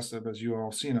very aggressive, as you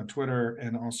all seen on Twitter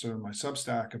and also in my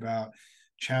Substack, about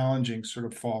challenging sort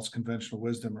of false conventional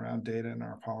wisdom around data in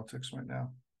our politics right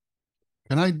now.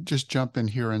 Can I just jump in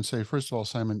here and say, first of all,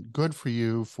 Simon, good for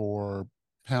you for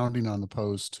pounding on the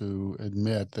Post to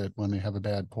admit that when they have a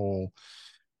bad poll,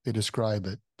 they describe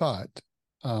it. But,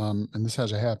 and this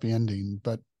has a happy ending,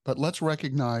 but let's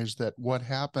recognize that what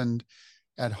happened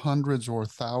at hundreds or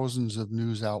thousands of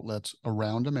news outlets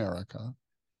around America,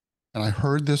 and I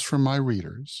heard this from my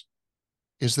readers,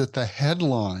 is that the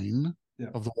headline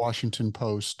of the Washington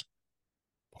Post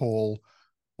poll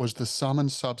was the sum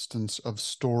and substance of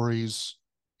stories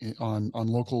on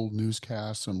local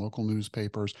newscasts and local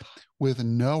newspapers with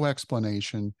no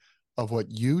explanation of what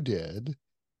you did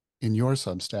in your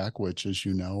Substack, which, as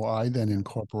you know, I then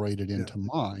incorporated into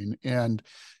mine. And,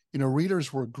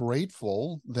 readers were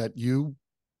grateful that you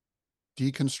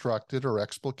deconstructed or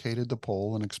explicated the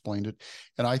poll and explained it.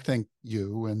 And I think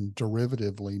you, and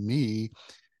derivatively me,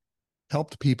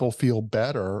 helped people feel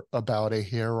better about a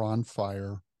hair on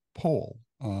fire poll.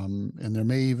 And there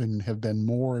may even have been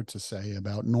more to say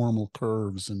about normal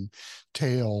curves and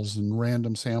tails and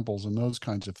random samples and those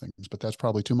kinds of things, but that's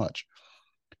probably too much.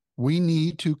 We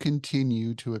need to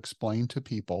continue to explain to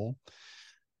people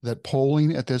that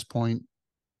polling at this point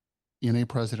in a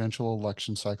presidential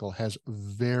election cycle has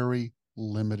very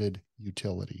limited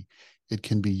utility. It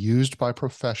can be used by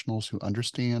professionals who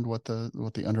understand what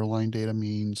the underlying data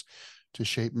means to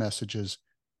shape messages,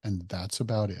 and that's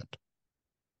about it.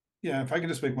 Yeah, if I could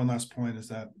just make one last point, is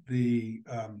that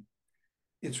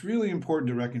it's really important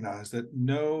to recognize that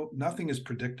nothing is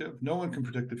predictive. No one can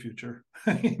predict the future.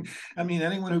 I mean,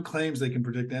 anyone who claims they can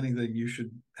predict anything, you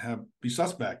should be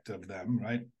suspect of them,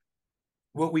 right?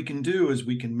 What we can do is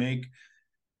we can make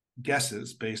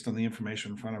guesses based on the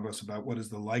information in front of us about what is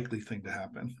the likely thing to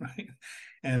happen, right?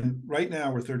 And right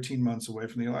now we're 13 months away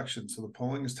from the election. So the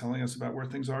polling is telling us about where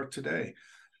things are today.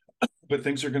 But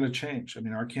things are going to change. I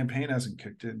mean, our campaign hasn't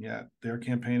kicked in yet. Their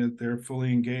campaign, they're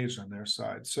fully engaged on their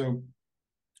side. So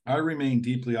I remain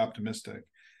deeply optimistic.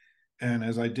 And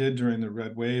as I did during the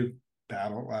red wave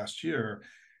battle last year,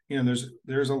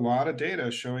 there's a lot of data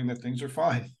showing that things are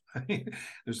fine.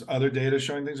 There's other data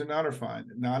showing things are not fine.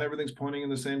 Not everything's pointing in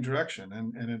the same direction.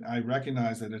 And I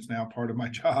recognize that it's now part of my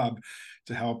job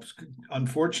to help,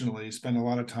 unfortunately, spend a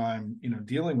lot of time,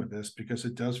 dealing with this, because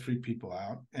it does freak people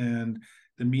out. And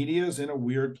the media is in a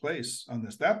weird place on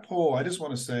this. That poll, I just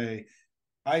want to say,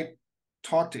 I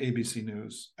talked to ABC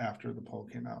News after the poll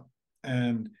came out,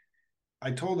 and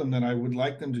I told them that I would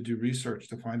like them to do research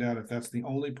to find out if that's the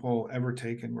only poll ever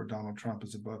taken where Donald Trump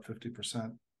is above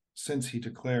 50% since he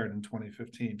declared in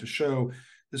 2015, to show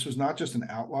this was not just an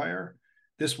outlier,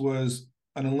 this was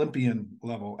an Olympian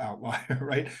level outlier,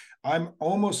 right? I'm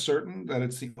almost certain that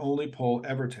it's the only poll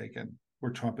ever taken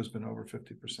where Trump has been over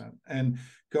 50%. And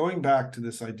going back to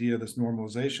this idea, this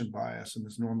normalization bias and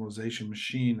this normalization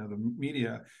machine of the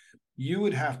media, you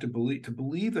would have to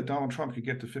believe that Donald Trump could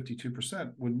get to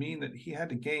 52% would mean that he had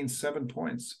to gain 7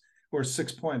 points or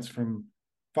 6 points from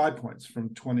 5 points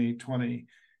from 2020.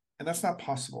 And that's not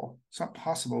possible. It's not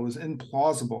possible. It was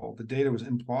implausible. The data was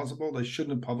implausible. They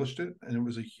shouldn't have published it. And it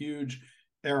was a huge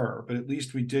error. But at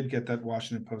least we did get that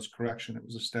Washington Post correction. It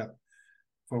was a step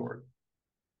forward.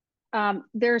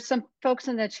 There's some folks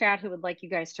in the chat who would like you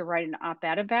guys to write an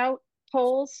op-ed about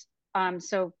polls.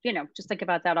 So, just think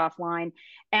about that offline.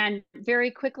 And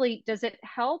very quickly, does it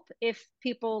help if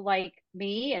people like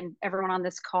me and everyone on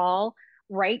this call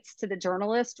writes to the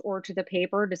journalist or to the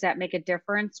paper? Does that make a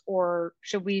difference? Or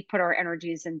should we put our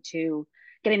energies into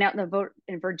getting out in the vote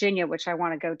in Virginia, which I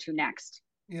want to go to next?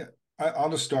 Yeah, I'll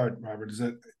just start, Robert, is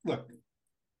that, look,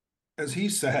 as he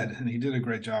said, and he did a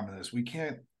great job of this, we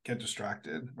can't get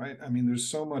distracted, right? I mean, there's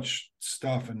so much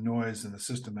stuff and noise in the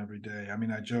system every day. I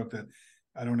mean, I joke that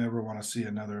I don't ever want to see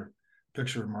another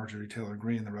picture of Marjorie Taylor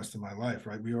Greene the rest of my life,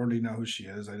 right? We already know who she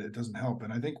is. It doesn't help.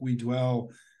 And I think we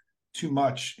dwell too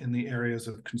much in the areas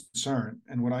of concern.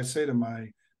 And what I say to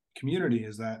my community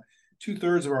is that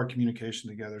 2/3 of our communication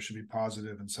together should be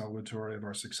positive and celebratory of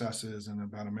our successes and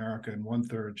about America, and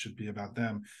 1/3 should be about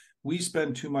them. We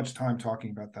spend too much time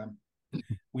talking about them.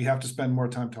 We have to spend more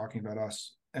time talking about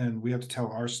us, and we have to tell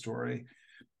our story,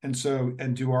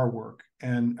 and do our work.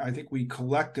 And I think we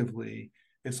collectively,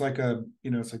 it's like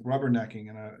it's like rubbernecking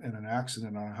in an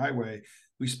accident on a highway.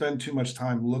 We spend too much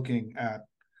time looking at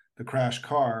the crash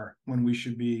car when we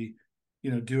should be,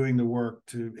 doing the work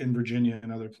in Virginia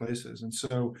and other places. And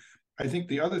so I think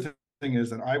the other thing is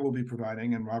that I will be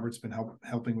providing, and Robert's been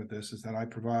helping with this, is that I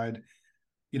provide,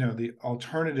 the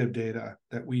alternative data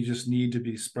that we just need to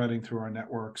be spreading through our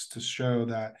networks to show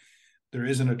that there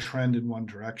isn't a trend in one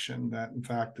direction, that in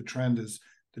fact the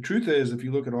truth is, if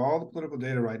you look at all the political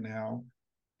data right now,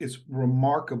 it's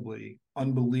remarkably,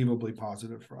 unbelievably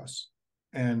positive for us.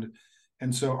 And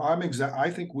so I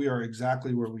think we are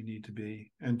exactly where we need to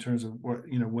be in terms of what,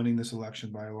 winning this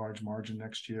election by a large margin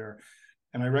next year.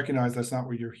 And I recognize that's not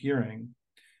what you're hearing,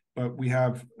 but we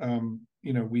have,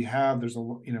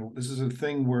 this is a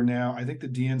thing where now I think the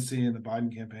DNC and the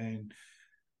Biden campaign,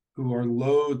 who are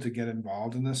loath to get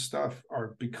involved in this stuff,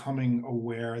 are becoming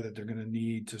aware that they're going to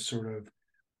need to sort of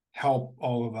help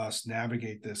all of us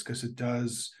navigate this, because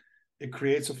it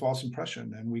creates a false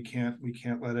impression, and we can't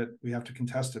let it. We have to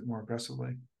contest it more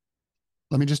aggressively.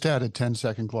 Let me just add a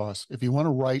 10-second gloss. If you want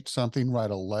to write something,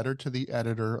 write a letter to the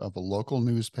editor of a local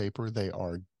newspaper. They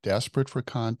are desperate for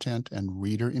content and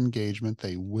reader engagement.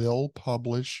 They will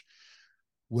publish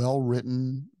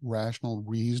well-written, rational,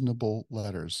 reasonable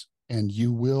letters, and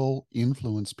you will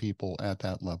influence people at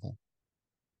that level.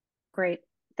 Great.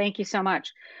 Thank you so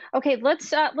much. Okay, let's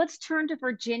turn to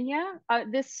Virginia.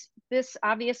 This this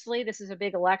obviously, this is a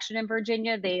big election in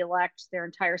Virginia. They elect their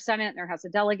entire Senate and their House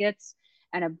of Delegates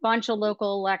and a bunch of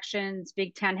local elections.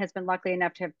 BigTent has been lucky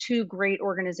enough to have two great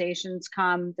organizations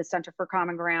come, the Center for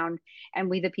Common Ground and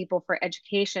We the People for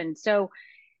Education. So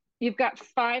you've got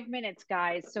 5 minutes,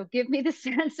 guys. So give me the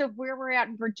sense of where we're at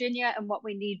in Virginia and what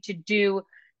we need to do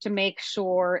to make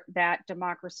sure that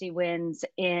democracy wins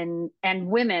and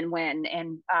women win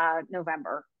in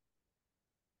November.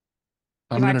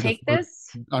 You want to take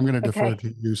this? I'm going to defer Okay.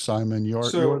 to you, Simon. You're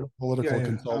the political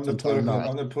consultant.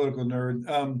 I'm the political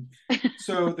nerd.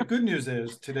 So the good news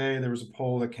is today there was a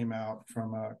poll that came out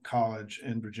from a college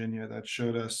in Virginia that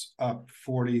showed us up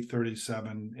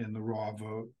 40-37 in the raw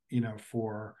vote,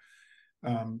 for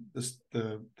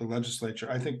the legislature.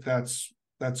 I think that's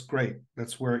great.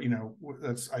 That's where,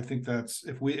 I think that's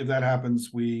if that happens,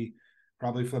 we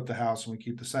probably flip the House and we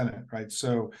keep the Senate, right?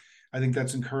 So I think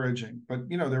that's encouraging. But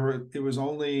it was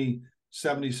only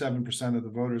 77% of the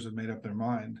voters had made up their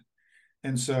mind.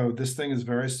 And so this thing is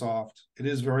very soft. It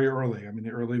is very early. I mean,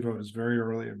 the early vote is very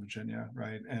early in Virginia,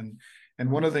 right?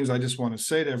 And one of the things I just want to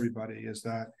say to everybody is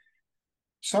that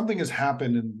something has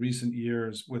happened in recent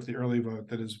years with the early vote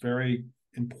that is very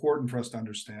important for us to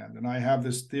understand. And I have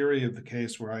this theory of the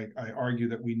case where I argue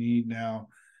that we need now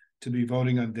to be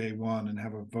voting on day one and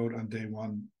have a vote on day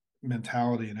one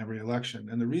mentality in every election.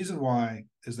 And the reason why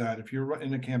is that if you're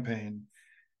in a campaign,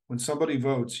 when somebody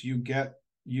votes, you get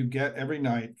every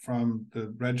night from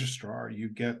the registrar, you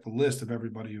get the list of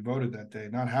everybody who voted that day,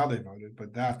 not how they voted,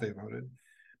 but that they voted.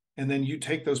 And then you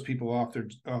take those people off the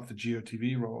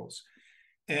GOTV rolls.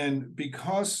 And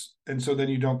so then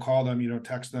you don't call them, you don't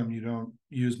text them, you don't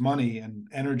use money and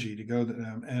energy to go to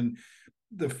them. And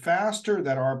the faster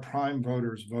that our prime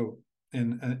voters vote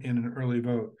in an early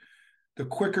vote, the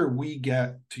quicker we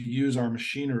get to use our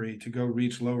machinery to go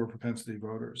reach lower propensity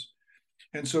voters.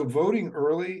 And so voting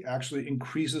early actually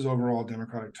increases overall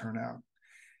Democratic turnout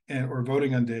or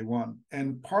voting on day one.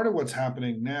 And part of what's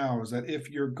happening now is that if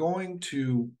you're going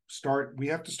to we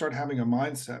have to start having a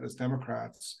mindset as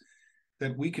Democrats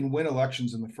that we can win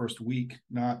elections in the first week,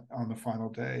 not on the final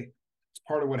day. It's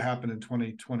part of what happened in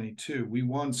 2022. We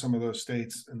won some of those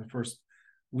states in the first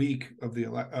week of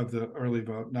the early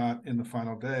vote, not in the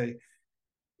final day.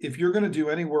 If you're going to do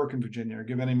any work in Virginia or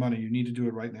give any money, you need to do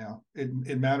it right now.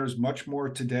 It matters much more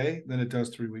today than it does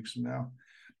 3 weeks from now,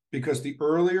 because the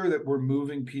earlier that we're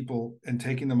moving people and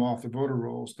taking them off the voter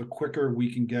rolls, the quicker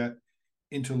we can get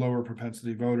into lower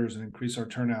propensity voters and increase our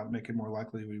turnout and make it more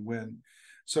likely we win.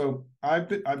 So I've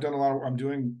done a lot of. I'm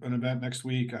doing an event next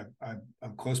week.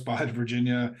 I'm close by to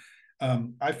Virginia.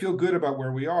 I feel good about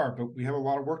where we are, but we have a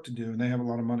lot of work to do, and they have a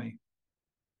lot of money.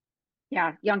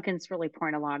 Yeah, Youngkin's really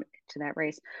pouring a lot to that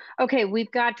race. Okay,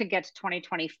 we've got to get to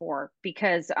 2024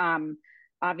 because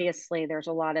obviously there's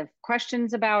a lot of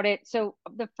questions about it. So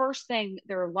the first thing,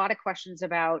 there are a lot of questions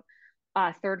about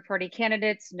third-party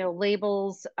candidates, no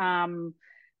labels.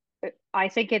 I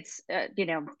think it's,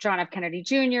 John F. Kennedy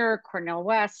Jr., Cornel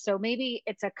West. So maybe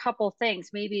it's a couple things.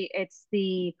 Maybe it's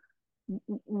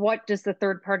what does the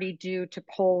third party do to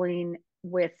polling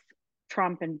with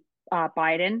Trump and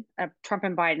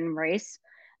Biden race?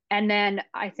 And then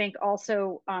I think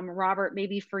also, Robert,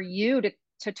 maybe for you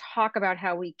to talk about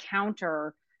how we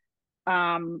counter,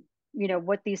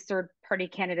 what these third party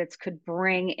candidates could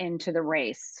bring into the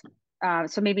race.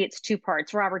 So maybe it's two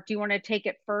parts. Robert, do you want to take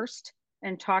it first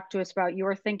and talk to us about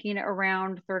your thinking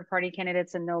around third party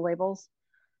candidates and no labels?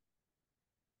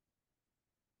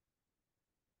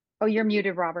 Oh, you're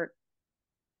muted, Robert.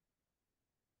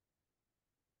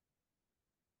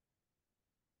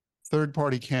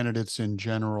 Third-party candidates in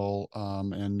general,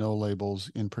 and no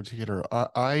labels in particular.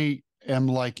 I am,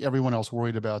 like everyone else,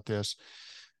 worried about this,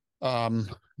 and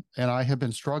I have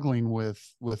been struggling with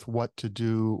what to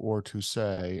do or to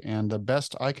say. And the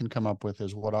best I can come up with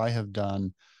is what I have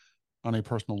done on a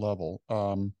personal level.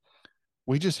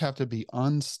 We just have to be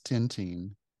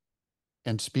unstinting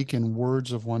and speak in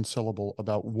words of one syllable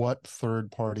about what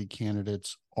third-party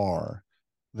candidates are.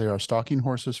 They are stalking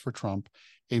horses for Trump.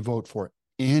 A vote for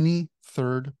any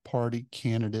third-party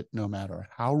candidate, no matter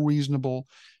how reasonable,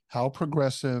 how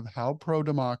progressive, how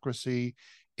pro-democracy,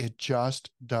 it just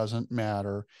doesn't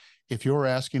matter. If you're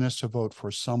asking us to vote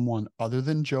for someone other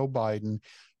than Joe Biden,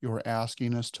 you're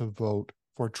asking us to vote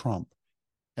for Trump.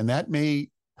 And that may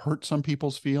hurt some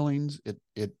people's feelings.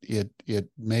 It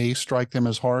may strike them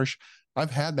as harsh.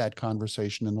 I've had that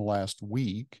conversation in the last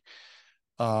week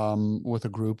with a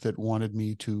group that wanted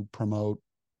me to promote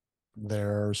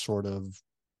their sort of,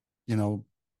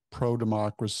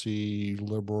 pro-democracy,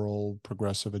 liberal,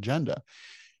 progressive agenda.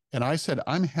 And I said,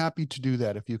 I'm happy to do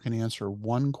that if you can answer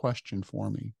one question for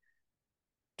me.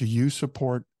 do you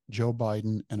support Joe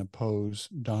Biden and oppose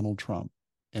Donald Trump?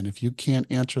 And if you can't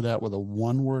answer that with a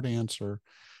one-word answer,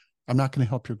 I'm not going to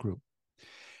help your group.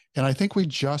 And I think we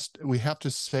have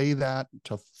to say that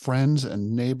to friends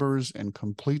and neighbors and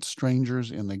complete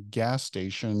strangers in the gas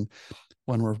station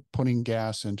when we're putting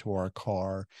gas into our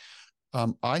car.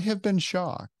 I have been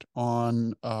shocked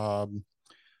on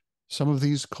some of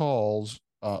these calls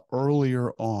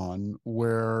earlier on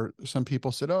where some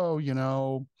people said, oh,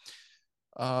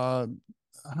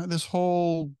 this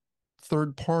whole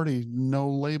third party no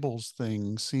labels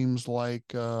thing seems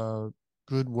like a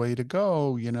good way to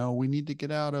go. We need to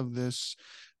get out of this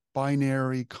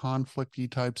binary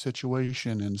conflicty type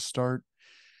situation and start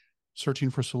searching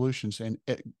for solutions. And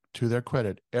to their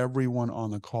credit, everyone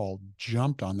on the call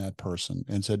jumped on that person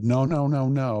and said, no, no, no,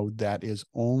 no, that is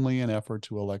only an effort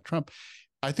to elect Trump.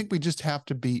 I think we just have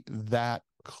to be that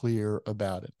clear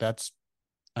about it.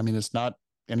 It's not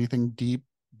anything deep,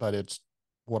 but it's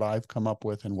what I've come up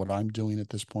with and what I'm doing at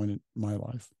this point in my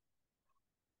life.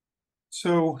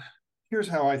 So here's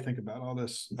how I think about all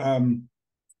this.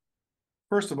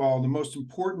 First of all, the most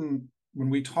important, when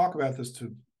we talk about this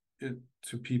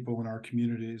to people in our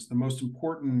communities, the most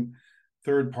important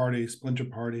third party, splinter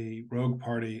party, rogue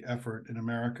party effort in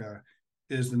America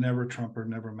is the Never Trump or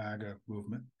Never MAGA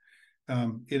movement.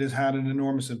 It has had an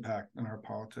enormous impact on our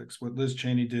politics. What Liz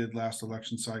Cheney did last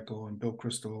election cycle, and Bill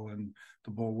Kristol and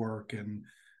the Bulwark and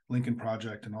Lincoln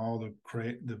Project and all the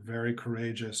very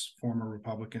courageous former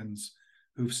Republicans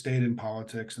who've stayed in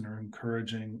politics and are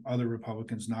encouraging other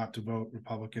Republicans not to vote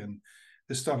Republican.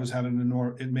 This stuff has had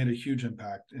it made a huge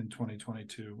impact in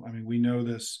 2022. I mean, we know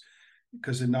this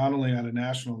because it not only at a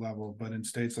national level, but in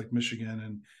states like Michigan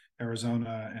and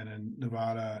Arizona and in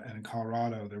Nevada and in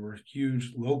Colorado, there were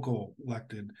huge local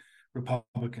elected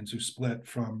Republicans who split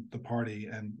from the party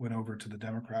and went over to the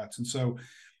Democrats. And so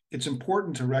it's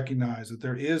important to recognize that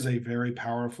there is a very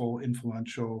powerful,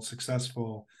 influential,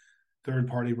 successful third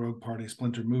party, rogue party,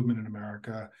 splinter movement in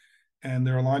America, and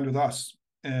they're aligned with us.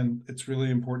 And it's really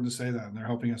important to say that, and they're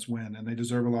helping us win, and they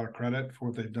deserve a lot of credit for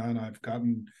what they've done. I've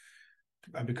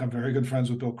become very good friends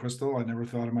with Bill Kristol. I never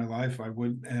thought in my life I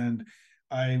would. And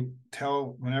I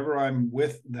tell, whenever I'm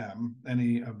with them,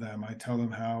 any of them, I tell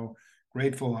them how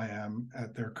grateful I am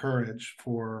at their courage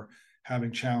for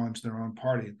having challenged their own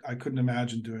party. I couldn't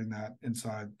imagine doing that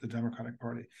inside the Democratic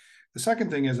Party. The second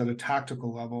thing is, at a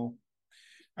tactical level,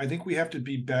 I think we have to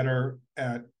be better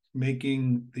at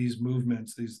making these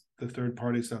movements, the third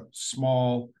party stuff,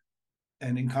 small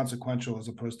and inconsequential as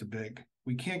opposed to big.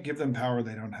 We can't give them power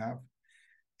they don't have.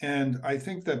 And I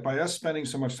think that by us spending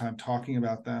so much time talking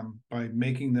about them, by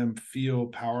making them feel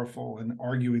powerful and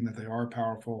arguing that they are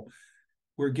powerful,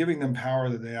 we're giving them power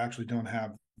that they actually don't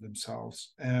have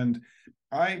themselves. And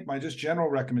my just general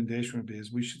recommendation would be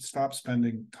is we should stop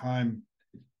spending time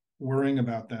worrying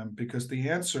about them, because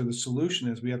the solution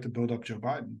is we have to build up Joe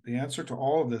Biden. The answer to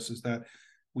all of this is that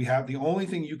the only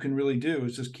thing you can really do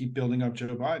is just keep building up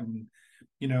Joe Biden,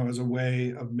 as a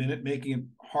way of making it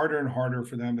harder and harder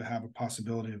for them to have a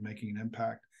possibility of making an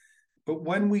impact. But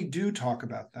when we do talk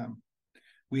about them,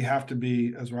 we have to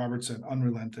be, as Robert said,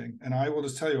 unrelenting. And I will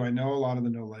just tell you, I know a lot of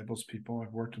the no labels people.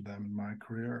 I've worked with them in my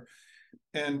career.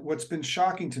 And what's been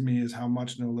shocking to me is how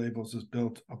much No Labels is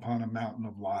built upon a mountain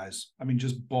of lies. I mean,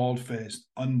 just bald-faced,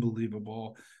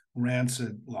 unbelievable,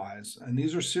 rancid lies. And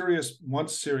these are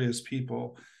once serious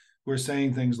people who are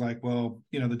saying things like, well,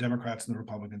 the Democrats and the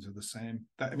Republicans are the same.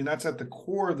 That's at the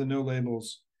core of the No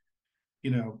Labels,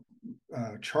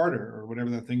 charter or whatever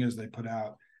that thing is they put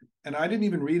out. And I didn't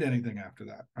even read anything after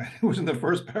that, right? It was in the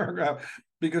first paragraph,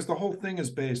 because the whole thing is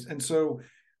based. And so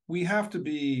we have to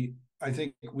be, I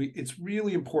think it's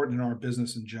really important in our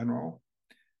business in general,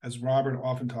 as Robert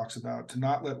often talks about, to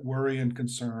not let worry and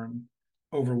concern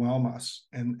overwhelm us.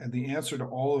 And the answer to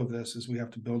all of this is we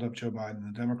have to build up Joe Biden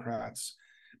and the Democrats.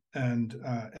 And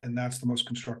that's the most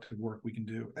constructive work we can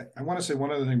do. I want to say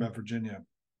one other thing about Virginia.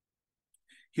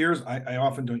 I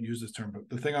often don't use this term, but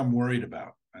the thing I'm worried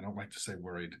about, I don't like to say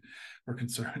worried or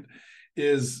concerned,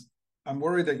 is I'm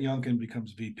worried that Youngkin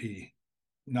becomes VP,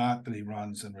 not that he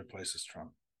runs and replaces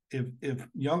Trump. If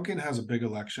Youngkin has a big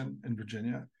election in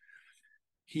Virginia,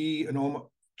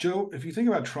 Joe, if you think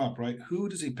about Trump, right, who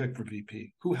does he pick for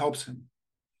VP? Who helps him?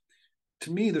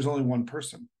 To me, there's only one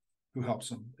person who helps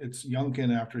him. It's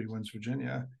Youngkin after he wins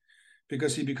Virginia,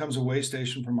 because he becomes a way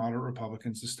station for moderate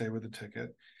Republicans to stay with the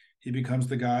ticket. He becomes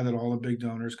the guy that all the big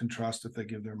donors can trust if they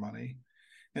give their money.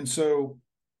 And so,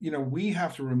 we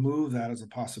have to remove that as a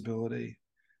possibility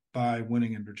by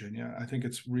winning in Virginia. I think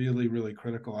it's really, really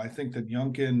critical. I think that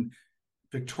Youngkin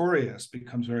victorious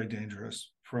becomes very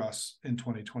dangerous for us in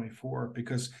 2024,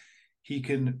 because he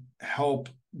can help.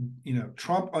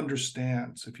 Trump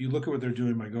understands. If you look at what they're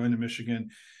doing by going to Michigan,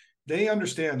 they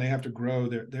understand they have to grow.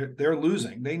 They're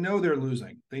losing. They know they're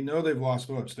losing. They know they've lost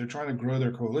votes. They're trying to grow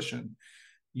their coalition.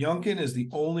 Youngkin is the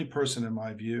only person, in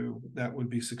my view, that would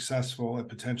be successful at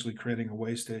potentially creating a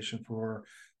way station for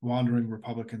wandering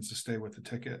Republicans to stay with the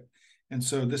ticket. And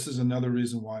so this is another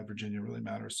reason why Virginia really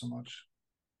matters so much.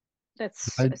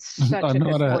 That's I, such a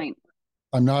good point.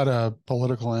 I'm not a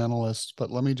political analyst,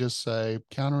 but let me just say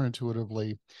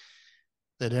counterintuitively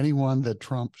that anyone that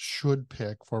Trump should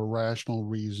pick for rational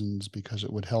reasons because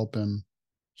it would help him,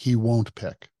 he won't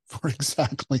pick for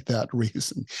exactly that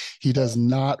reason. He does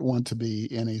not want to be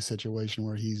in a situation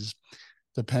where he's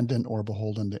dependent or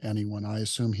beholden to anyone. I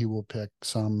assume he will pick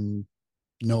some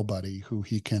nobody who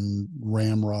he can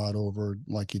ramrod over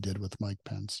like he did with Mike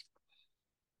Pence.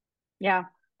 Yeah,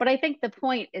 but I think the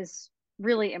point is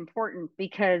really important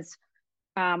because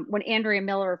when Andrea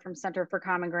Miller from Center for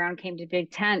Common Ground came to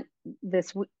BigTent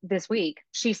this week,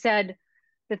 she said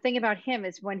the thing about him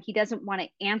is when he doesn't want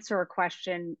to answer a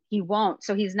question, he won't.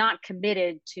 So he's not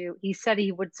committed to. He said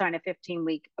he would sign a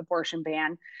 15-week abortion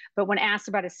ban, but when asked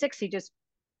about a 6, he just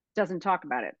doesn't talk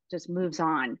about it. Just moves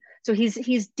on. So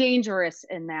he's dangerous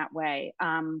in that way.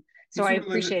 So I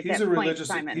appreciate that point,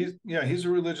 Simon. He's a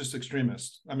religious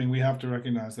extremist. I mean, we have to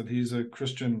recognize that he's a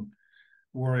Christian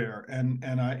warrior, and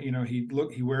he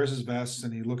wears his vests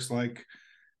and he looks like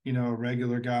a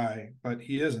regular guy, but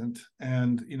he isn't.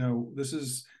 And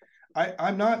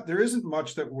there isn't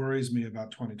much that worries me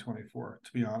about 2024,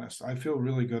 to be honest. I feel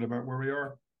really good about where we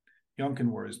are.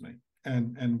 Youngkin worries me,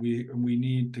 and we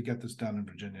need to get this done in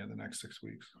Virginia in the next 6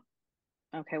 weeks.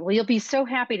 Okay, well, you'll be so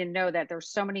happy to know that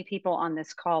there's so many people on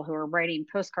this call who are writing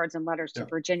postcards and letters to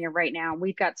Virginia right now.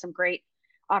 We've got some great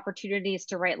opportunities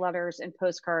to write letters and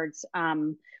postcards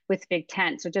with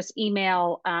BigTent. So just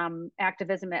email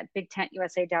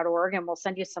activism@bigtentusa.org and we'll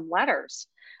send you some letters.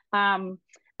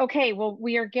 Okay, well,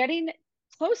 we are getting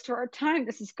close to our time.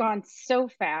 This has gone so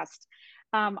fast.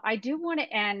 I do want to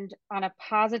end on a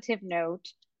positive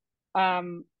note.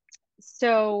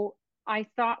 So I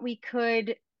thought we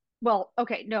could, well,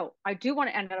 okay, no, I do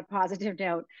want to end on a positive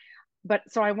note, but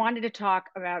so I wanted to talk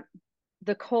about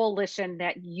the coalition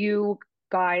that you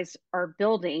guys are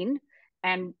building,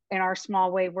 and in our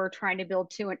small way we're trying to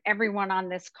build too, and everyone on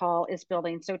this call is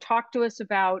building. So talk to us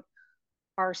about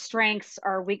our strengths,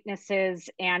 our weaknesses,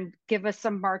 and give us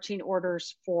some marching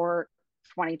orders for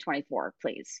 2024,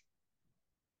 please.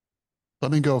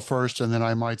 Let me go first, and then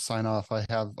I might sign off.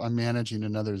 I'm managing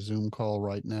another Zoom call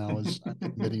right now as I'm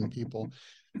admitting people.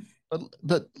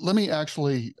 But let me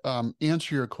actually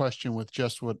answer your question with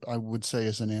just what I would say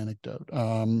is an anecdote.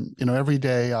 Every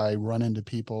day I run into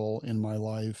people in my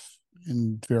life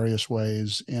in various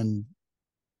ways, and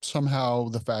somehow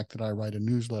the fact that I write a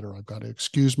newsletter, I've got to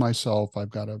excuse myself, I've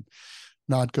got to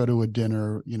not go to a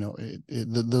dinner.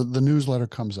 The newsletter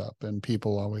comes up, and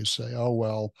people always say, "Oh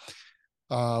well,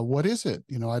 what is it?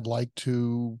 I'd like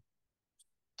to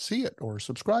see it or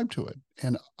subscribe to it."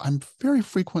 And I'm very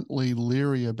frequently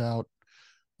leery about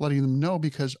letting them know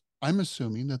because I'm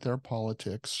assuming that their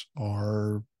politics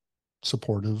are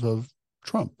supportive of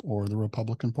Trump or the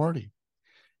Republican Party.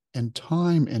 And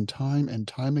time and time and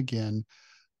time again,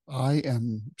 I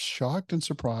am shocked and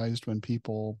surprised when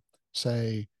people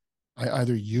say, I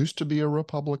either used to be a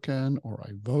Republican or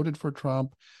I voted for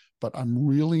Trump, but I'm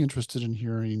really interested in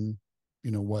hearing,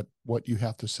 what you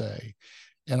have to say.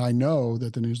 And I know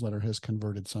that the newsletter has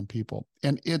converted some people.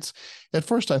 And it's, at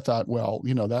first I thought, well,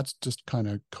 that's just kind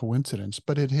of coincidence,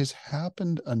 but it has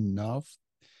happened enough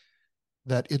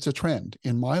that it's a trend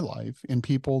in my life, in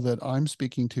people that I'm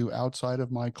speaking to outside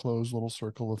of my closed little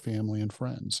circle of family and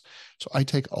friends. So I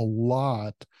take a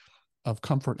lot of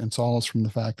comfort and solace from the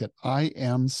fact that I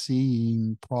am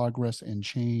seeing progress and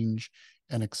change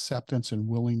and acceptance and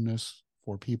willingness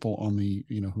for people on the,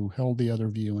 who held the other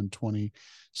view in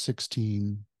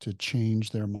 2016 to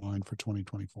change their mind for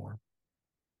 2024.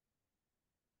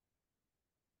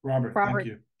 Robert, thank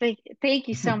you. Thank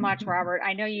you so much, Robert.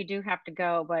 I know you do have to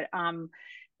go, but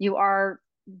you are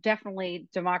definitely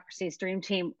democracy's dream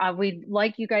team. We'd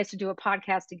like you guys to do a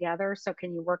podcast together. So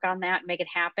can you work on that and make it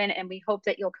happen? And we hope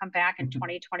that you'll come back in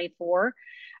 2024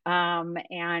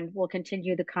 and we'll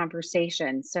continue the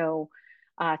conversation. So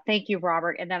thank you,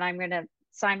 Robert. And then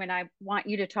Simon, I want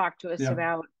you to talk to us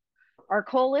about our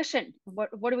coalition.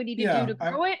 What do we need to do to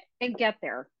grow it and get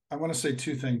there? I want to say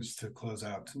two things to close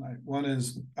out tonight. One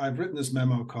is I've written this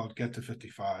memo called Get to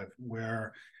 55,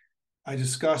 where I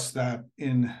discuss that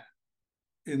in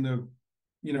the,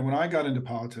 when I got into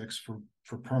politics for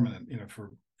permanent,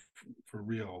 for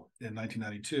real in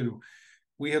 1992,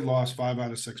 we had lost 5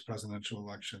 out of 6 presidential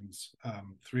elections,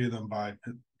 3 of them by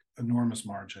enormous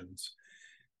margins.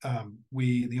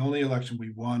 The only election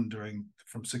we won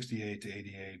from 68 to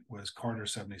 88 was Carter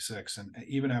 76. And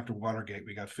even after Watergate,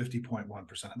 we got 50.1%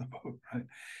 of the vote, right?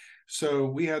 So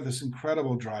we had this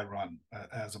incredible dry run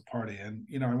as a party. And,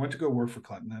 I went to go work for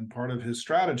Clinton, and part of his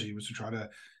strategy was to try to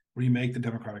remake the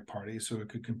Democratic Party so it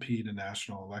could compete in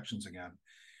national elections again.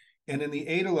 And in the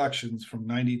 8 elections from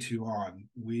 92 on,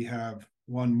 we have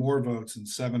won more votes in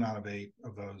 7 out of 8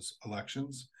 of those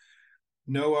elections.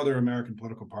 No other American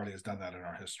political party has done that in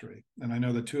our history. And I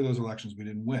know that 2 of those elections we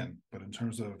didn't win, but in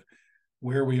terms of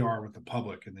where we are with the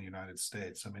public in the United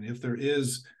States, I mean, if there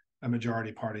is a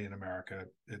majority party in America,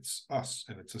 it's us,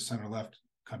 and it's a center-left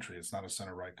country. It's not a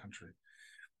center-right country.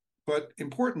 But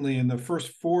importantly, in the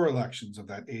first 4 elections of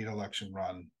that 8 election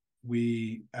run,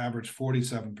 we averaged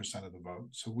 47% of the vote.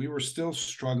 So we were still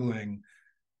struggling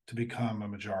to become a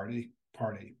majority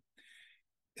party.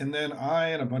 And then I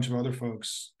and a bunch of other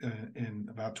folks in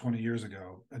about 20 years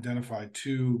ago identified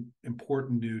 2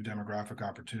 important new demographic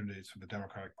opportunities for the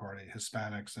Democratic Party: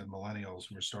 Hispanics and millennials,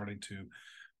 who were starting to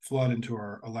flood into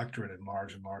our electorate in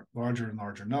larger and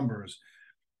larger numbers.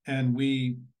 And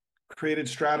we created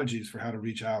strategies for how to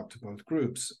reach out to both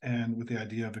groups, and with the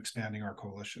idea of expanding our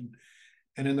coalition.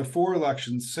 And in the 4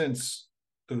 elections since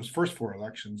those first 4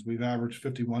 elections, we've averaged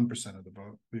 51% of the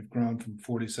vote. We've grown from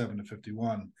 47 to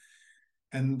 51.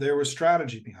 And there was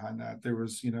strategy behind that. There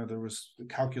was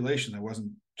calculation that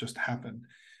wasn't just happened.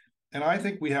 And I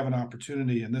think we have an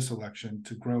opportunity in this election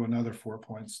to grow another 4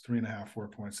 points, 3.5, 4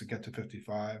 points, to get to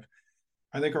 55.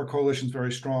 I think our coalition is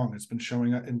very strong. It's been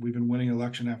showing up, and we've been winning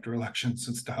election after election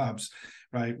since Dobbs,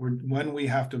 right? When we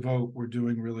have to vote, we're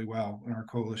doing really well, and our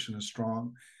coalition is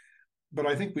strong. But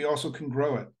I think we also can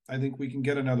grow it. I think we can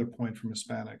get another point from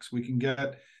Hispanics. We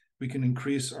can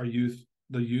increase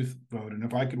the youth vote. And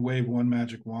if I could wave one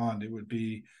magic wand, it would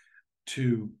be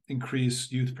to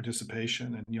increase youth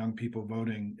participation and young people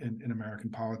voting in American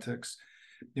politics.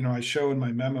 I show in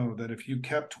my memo that if you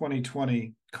kept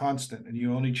 2020 constant and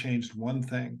you only changed one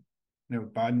thing,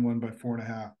 Biden won by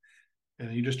 4.5,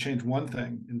 and you just changed one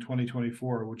thing in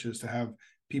 2024, which is to have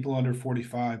people under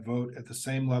 45 vote at the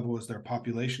same level as their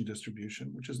population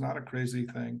distribution, which is not a crazy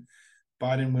thing.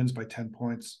 Biden wins by 10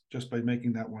 points just by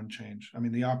making that one change. I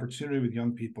mean, the opportunity with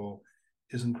young people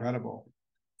is incredible.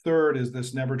 Third is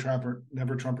this never Trump or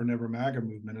never MAGA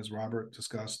movement, as Robert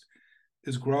discussed,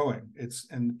 is growing.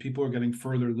 And people are getting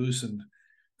further loosened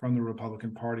from the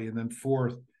Republican Party. And then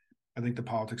fourth, I think the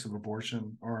politics of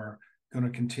abortion are going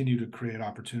to continue to create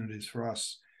opportunities for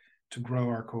us to grow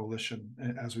our coalition,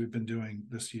 as we've been doing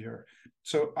this year.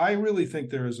 So I really think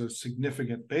there is a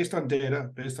significant, based on data,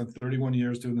 based on 31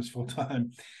 years doing this full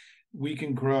time, we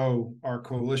can grow our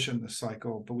coalition this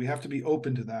cycle, but we have to be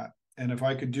open to that. And if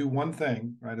I could do one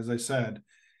thing, right, as I said,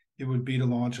 it would be to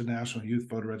launch a national youth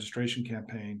voter registration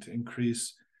campaign to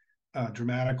increase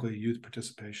dramatically youth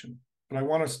participation. But I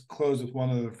want to close with one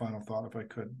other final thought, if I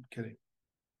could, Kitty.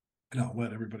 And I'll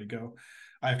let everybody go.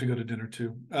 I have to go to dinner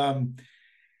too.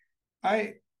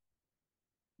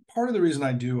 Part of the reason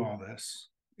I do all this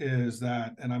is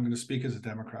that, and I'm going to speak as a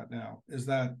Democrat now, is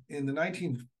that in the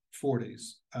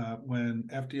 1940s, when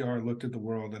FDR looked at the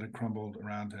world that had crumbled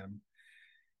around him,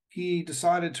 he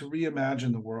decided to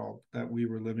reimagine the world that we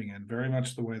were living in, very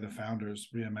much the way the founders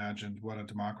reimagined what a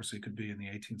democracy could be in the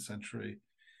 18th century.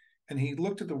 And he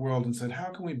looked at the world and said,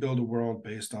 how can we build a world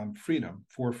based on freedom,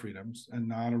 for freedoms, and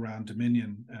not around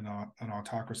dominion and an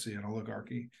autocracy and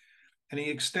oligarchy? And he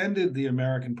extended the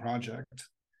American project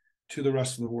to the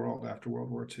rest of the world after World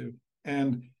War II.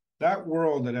 And that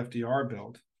world that FDR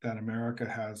built, that America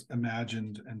has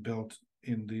imagined and built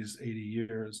in these 80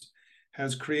 years,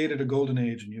 has created a golden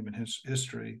age in human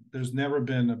history. There's never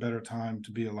been a better time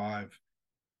to be alive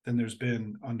than there's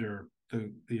been under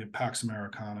the Pax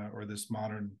Americana, or this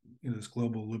modern, this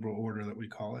global liberal order that we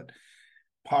call it.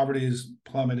 Poverty has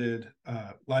plummeted,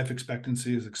 life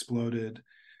expectancy has exploded.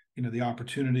 The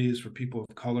opportunities for people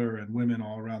of color and women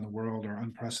all around the world are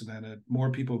unprecedented. More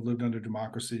people have lived under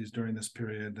democracies during this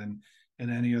period than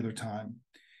in any other time.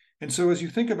 And so as you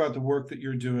think about the work that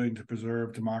you're doing to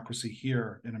preserve democracy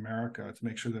here in America, to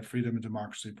make sure that freedom and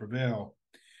democracy prevail,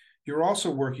 you're also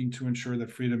working to ensure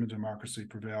that freedom and democracy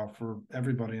prevail for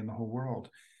everybody in the whole world.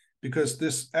 Because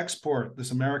this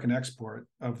American export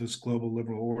of this global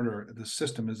liberal order, this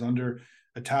system, is under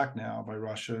attack now by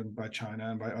Russia and by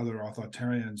China and by other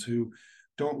authoritarians who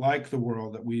don't like the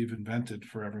world that we've invented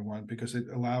for everyone, because it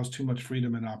allows too much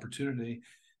freedom and opportunity,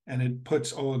 and it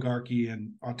puts oligarchy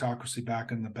and autocracy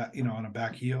back in on a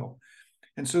back heel.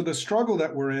 And so the struggle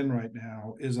that we're in right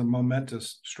now is a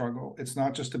momentous struggle. It's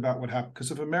not just about what happened,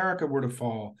 because if America were to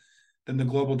fall, then the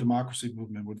global democracy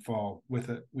movement would fall with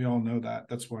it. We all know that.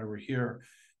 That's why we're here.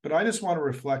 But I just want to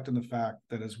reflect on the fact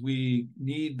that as we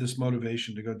need this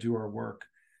motivation to go do our work,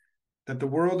 that the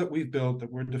world that we've built,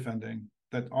 that we're defending,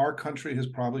 that our country has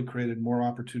probably created more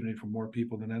opportunity for more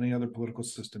people than any other political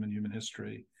system in human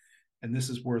history. And this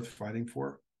is worth fighting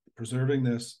for. Preserving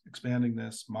this, expanding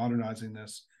this, modernizing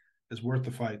this is worth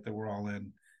the fight that we're all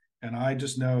in. And I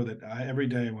just know that every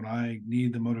day when I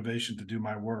need the motivation to do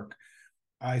my work,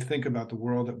 I think about the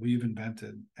world that we've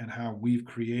invented and how we've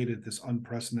created this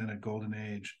unprecedented golden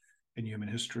age in human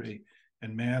history.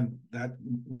 And man, that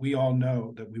we all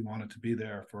know that we want it to be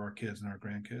there for our kids and our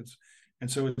grandkids.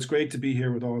 And so it's great to be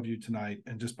here with all of you tonight.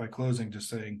 And just by closing, just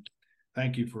saying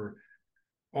thank you for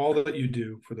all that you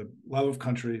do, for the love of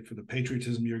country, for the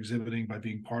patriotism you're exhibiting by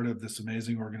being part of this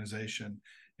amazing organization.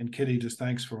 And Kitty, just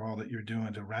thanks for all that you're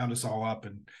doing to round us all up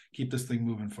and keep this thing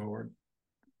moving forward.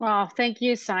 Well, thank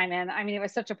you, Simon. I mean, it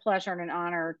was such a pleasure and an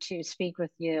honor to speak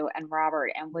with you and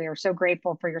Robert, and we are so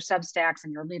grateful for your Substacks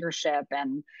and your leadership.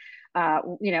 And,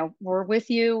 we're with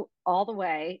you all the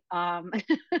way.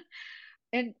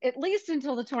 And at least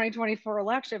until the 2024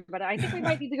 election, but I think we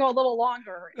might need to go a little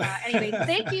longer. Anyway,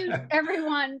 thank you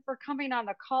everyone for coming on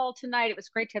the call tonight. It was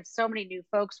great to have so many new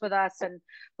folks with us, and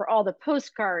for all the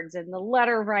postcards and the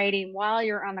letter writing while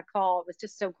you're on the call. It was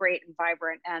just so great and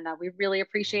vibrant, and we really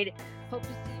appreciate it. Hope to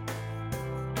see